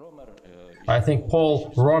everything. I think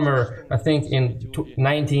Paul Romer, I think in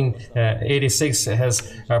 1986 has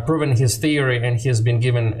proven his theory, and he has been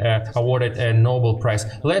awarded a Nobel Prize.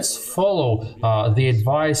 Let's follow the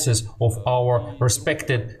advices of our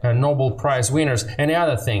respected Nobel Prize winners. And the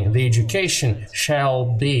other thing, the education shall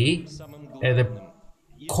be the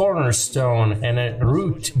cornerstone and a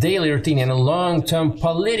daily routine and a long-term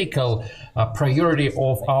political priority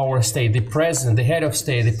of our state. The president, the head of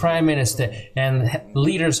state, the prime minister, and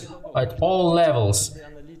leaders at all levels.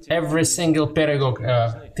 Every single pedagogue,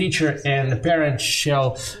 teacher, and parent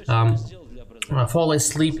shall fall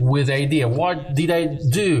asleep with the idea, what did I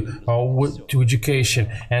do to education,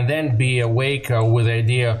 and then be awake with the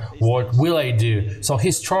idea, what will I do? So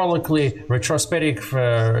historically, retrospective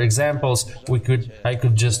examples, I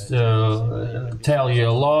could just tell you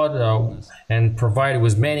a lot and provide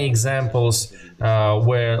with many examples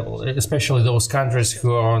where especially those countries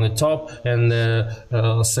who are on the top and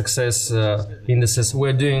the success indices.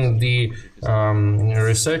 We're doing the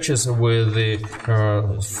researches with the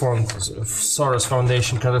Soros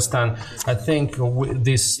Foundation Kazakhstan. I think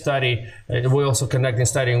this study, we're also conducting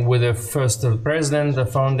study with the first president, the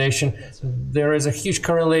foundation. There is a huge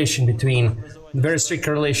correlation between, very strict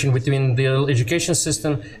correlation between the education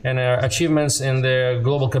system and achievements in the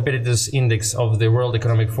Global Competitiveness Index of the World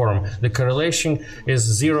Economic Forum. The correlation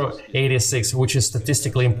is 0.86, which is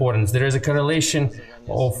statistically important. There is a correlation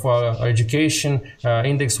of education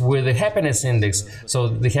index with the happiness index. So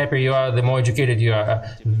the happier you are, the more educated you are.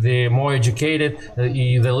 The more educated,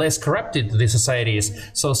 the less corrupted the society is.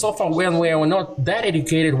 So far, when we are not that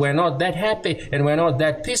educated, we're not that happy, and we're not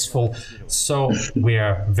that peaceful. So we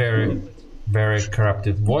are very, very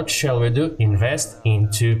corrupted. What shall we do? Invest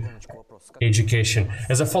into education.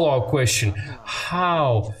 As a follow-up question,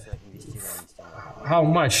 how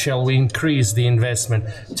much shall we increase the investment?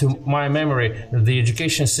 To my memory, the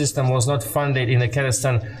education system was not funded in the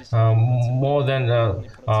Kazakhstan more than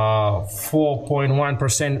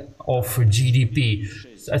 4.1% of GDP.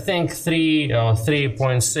 I think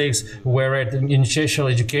 3.6, where at initial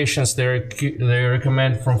educations they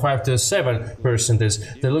recommend from 5 to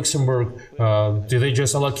 7%. The Luxembourg, do they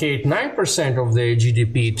just allocate 9% of their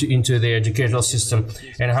GDP into the educational system?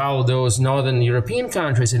 And how those northern European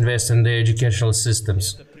countries invest in their educational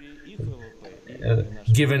systems?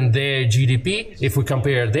 Given their GDP, if we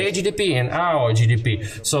compare their GDP and our GDP.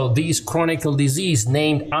 So this chronic disease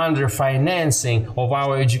named underfinancing of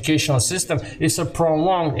our educational system is a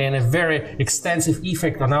prolonged and a very extensive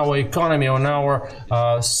effect on our economy, on our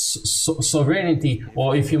sovereignty,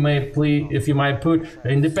 or if you might put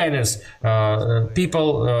independence.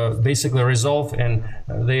 People basically resolve and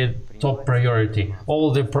their top priority. All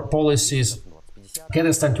the policies,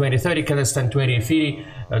 Kazakhstan 2030, Kazakhstan 2050,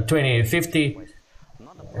 2050.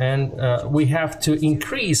 And we have to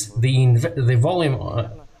increase the volume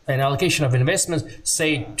and allocation of investments,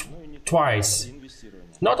 say twice.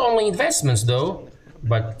 Not only investments though,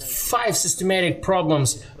 but 5 systematic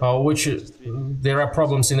problems, which there are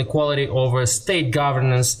problems in the quality of state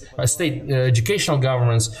governance, state educational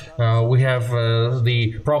governance. We have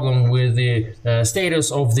the problem with the status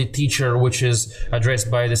of the teacher, which is addressed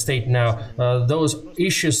by the state now. Those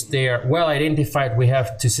issues, they are well identified. We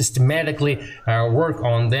have to systematically work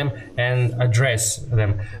on them and address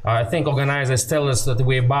them. I think organizers tell us that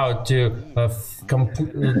we're about to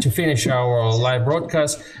finish our live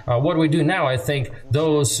broadcast. What we do now, I think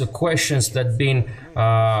those questions that been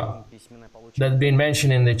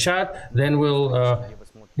mentioned in the chat, then we'll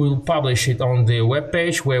publish it on the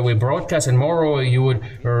webpage where we broadcast, and moreover you would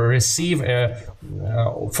receive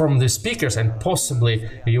from the speakers, and possibly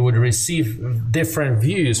you would receive different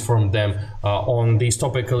views from them on these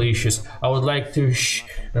topical issues. I would like to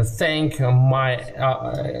thank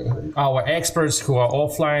our experts who are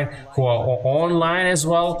offline, who are online as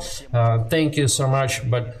well. Thank you so much.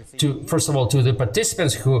 But first of all, to the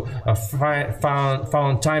participants who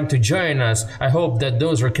found time to join us, I hope that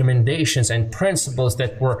those recommendations and principles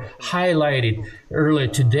that were highlighted earlier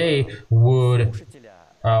today would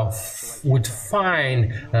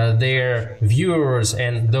find their viewers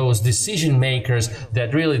and those decision makers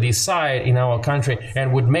that really decide in our country,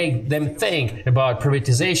 and would make them think about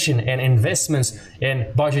privatization and investments and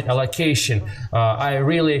budget allocation. I'm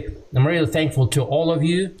really thankful to all of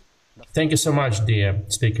you. Thank you so much, dear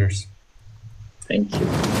speakers. Thank you.